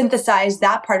synthesize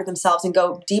that part of themselves and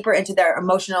go deeper into their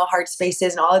emotional heart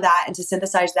spaces and all of that, and to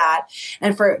synthesize that.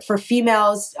 And for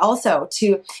females also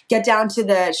to get down to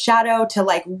the shadow,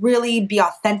 to really be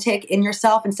authentic in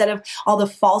yourself, instead of all the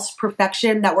false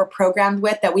perfection that we're programmed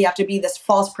with, that we have to be this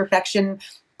false perfection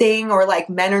thing, or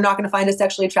men are not going to find us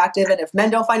sexually attractive. And if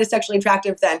men don't find us sexually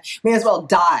attractive, then may as well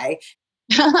die.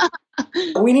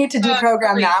 We need to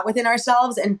deprogram that within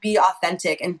ourselves and be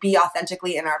authentic, and be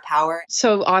authentically in our power.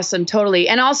 So awesome. Totally.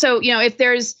 And also,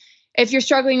 if you're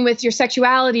struggling with your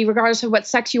sexuality, regardless of what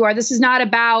sex you are, this is not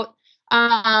about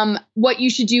what you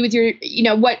should do with your,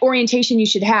 what orientation you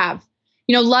should have.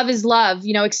 Love is love.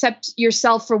 Accept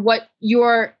yourself for what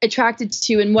you're attracted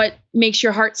to and what makes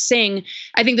your heart sing.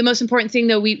 I think the most important thing,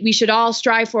 though, we should all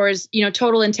strive for is,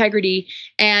 total integrity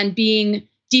and being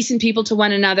decent people to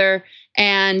one another.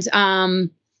 And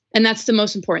that's the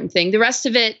most important thing. The rest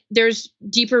of it, there's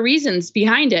deeper reasons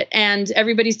behind it, and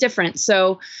everybody's different.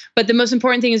 So, but the most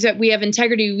important thing is that we have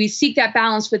integrity. We seek that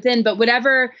balance within, but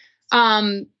whatever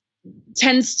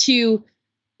tends to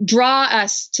draw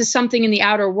us to something in the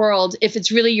outer world, if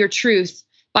it's really your truth,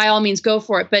 by all means, go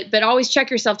for it. But always check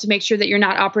yourself to make sure that you're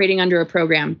not operating under a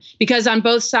program, because on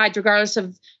both sides, regardless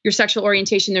of your sexual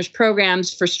orientation, there's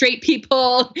programs for straight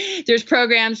people, there's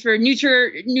programs for what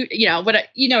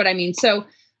I mean. So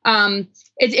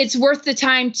it's worth the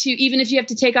time to, even if you have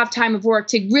to take off time of work,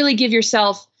 to really give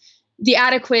yourself the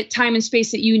adequate time and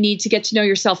space that you need to get to know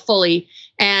yourself fully.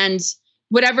 And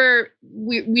whatever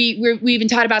we've been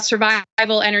taught about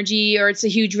survival energy, or it's a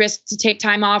huge risk to take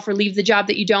time off or leave the job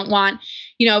that you don't want,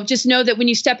 just know that when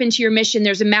you step into your mission,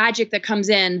 there's a magic that comes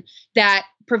in that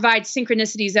provides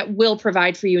synchronicities that will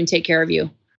provide for you and take care of you.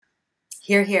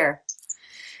 Hear, hear.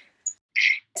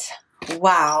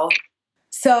 Wow.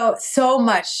 So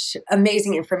much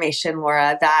amazing information,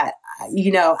 Laura, that,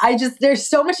 there's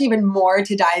so much even more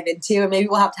to dive into. And maybe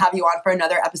we'll have to have you on for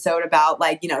another episode about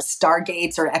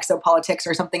stargates or exopolitics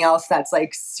or something else that's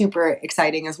like super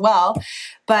exciting as well.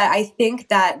 But I think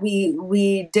that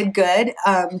we did good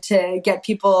to get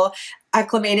people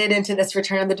acclimated into this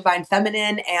return of the divine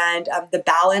feminine and the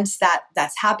balance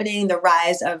that's happening, the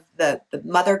rise of the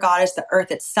mother goddess, the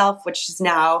earth itself, which is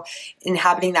now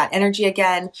inhabiting that energy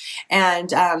again.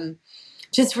 And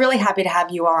just really happy to have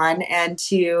you on and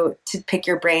to pick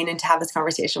your brain and to have this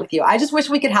conversation with you. I just wish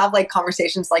we could have like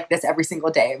conversations like this every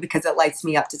single day because it lights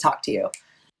me up to talk to you.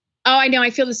 Oh, I know. I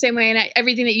feel the same way. And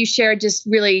everything that you shared just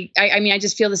really, I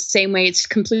just feel the same way. It's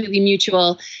completely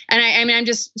mutual. And I'm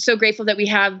just so grateful that we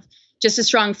have just a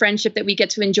strong friendship that we get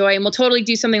to enjoy. And we'll totally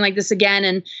do something like this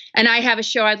again. And I have a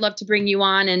show I'd love to bring you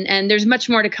on, and there's much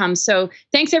more to come. So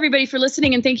thanks everybody for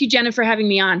listening. And thank you, Jenna, for having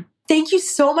me on. Thank you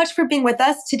so much for being with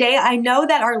us today. I know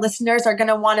that our listeners are going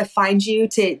to want to find you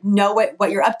to know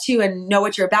what you're up to and know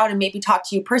what you're about and maybe talk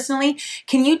to you personally.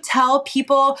 Can you tell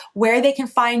people where they can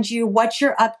find you, what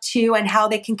you're up to, and how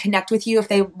they can connect with you if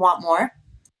they want more?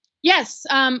 Yes.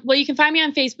 Well, you can find me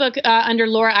on Facebook under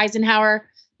Laura Eisenhower.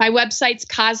 My website's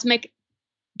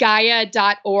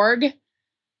cosmicgaia.org.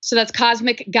 So that's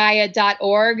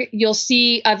cosmicgaia.org. You'll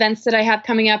see events that I have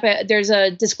coming up. There's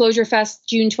a Disclosure Fest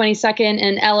June 22nd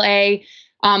in LA.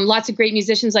 Lots of great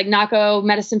musicians like Nako,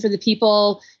 Medicine for the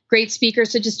People, great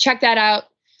speakers. So just check that out.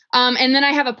 And then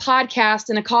I have a podcast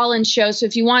and a call-in show. So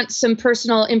if you want some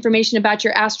personal information about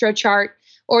your astro chart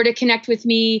or to connect with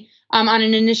me on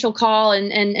an initial call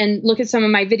and look at some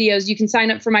of my videos, you can sign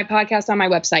up for my podcast on my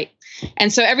website.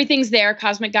 And so everything's there,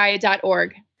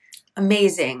 cosmicgaia.org.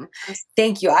 Amazing.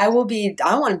 Thank you. Definitely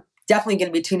going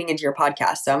to be tuning into your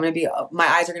podcast. So my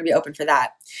eyes are going to be open for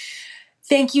that.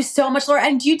 Thank you so much, Laura.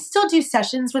 And do you still do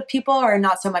sessions with people or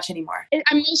not so much anymore?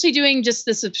 I'm mostly doing just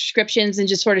the subscriptions and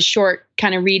just sort of short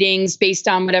kind of readings based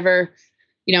on whatever,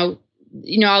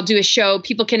 I'll do a show.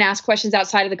 People can ask questions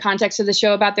outside of the context of the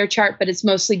show about their chart, but it's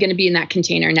mostly going to be in that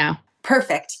container now.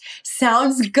 Perfect.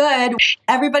 Sounds good.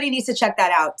 Everybody needs to check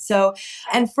that out. So,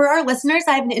 and for our listeners,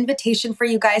 I have an invitation for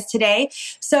you guys today.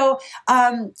 So,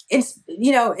 it's,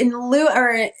 in lieu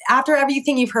or after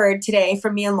everything you've heard today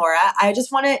from me and Laura, I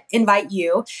just want to invite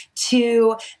you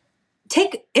to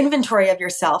take inventory of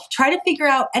yourself. Try to figure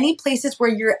out any places where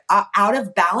you're out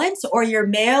of balance or your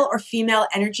male or female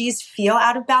energies feel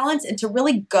out of balance, and to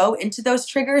really go into those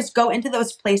triggers, go into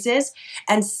those places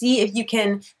and see if you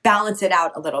can balance it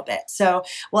out a little bit. So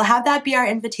we'll have that be our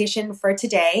invitation for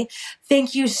today.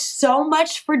 Thank you so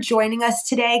much for joining us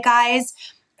today, guys.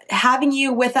 Having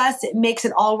you with us, it makes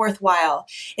it all worthwhile.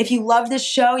 If you love this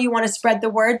show, you want to spread the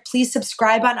word, please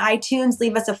subscribe on iTunes,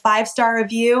 leave us a 5-star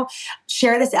review,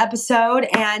 share this episode,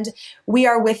 and we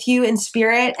are with you in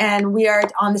spirit and we are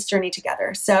on this journey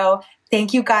together. So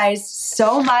thank you guys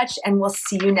so much, and we'll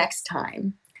see you next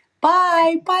time.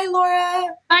 Bye. Bye,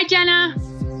 Laura. Bye,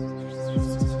 Jenna.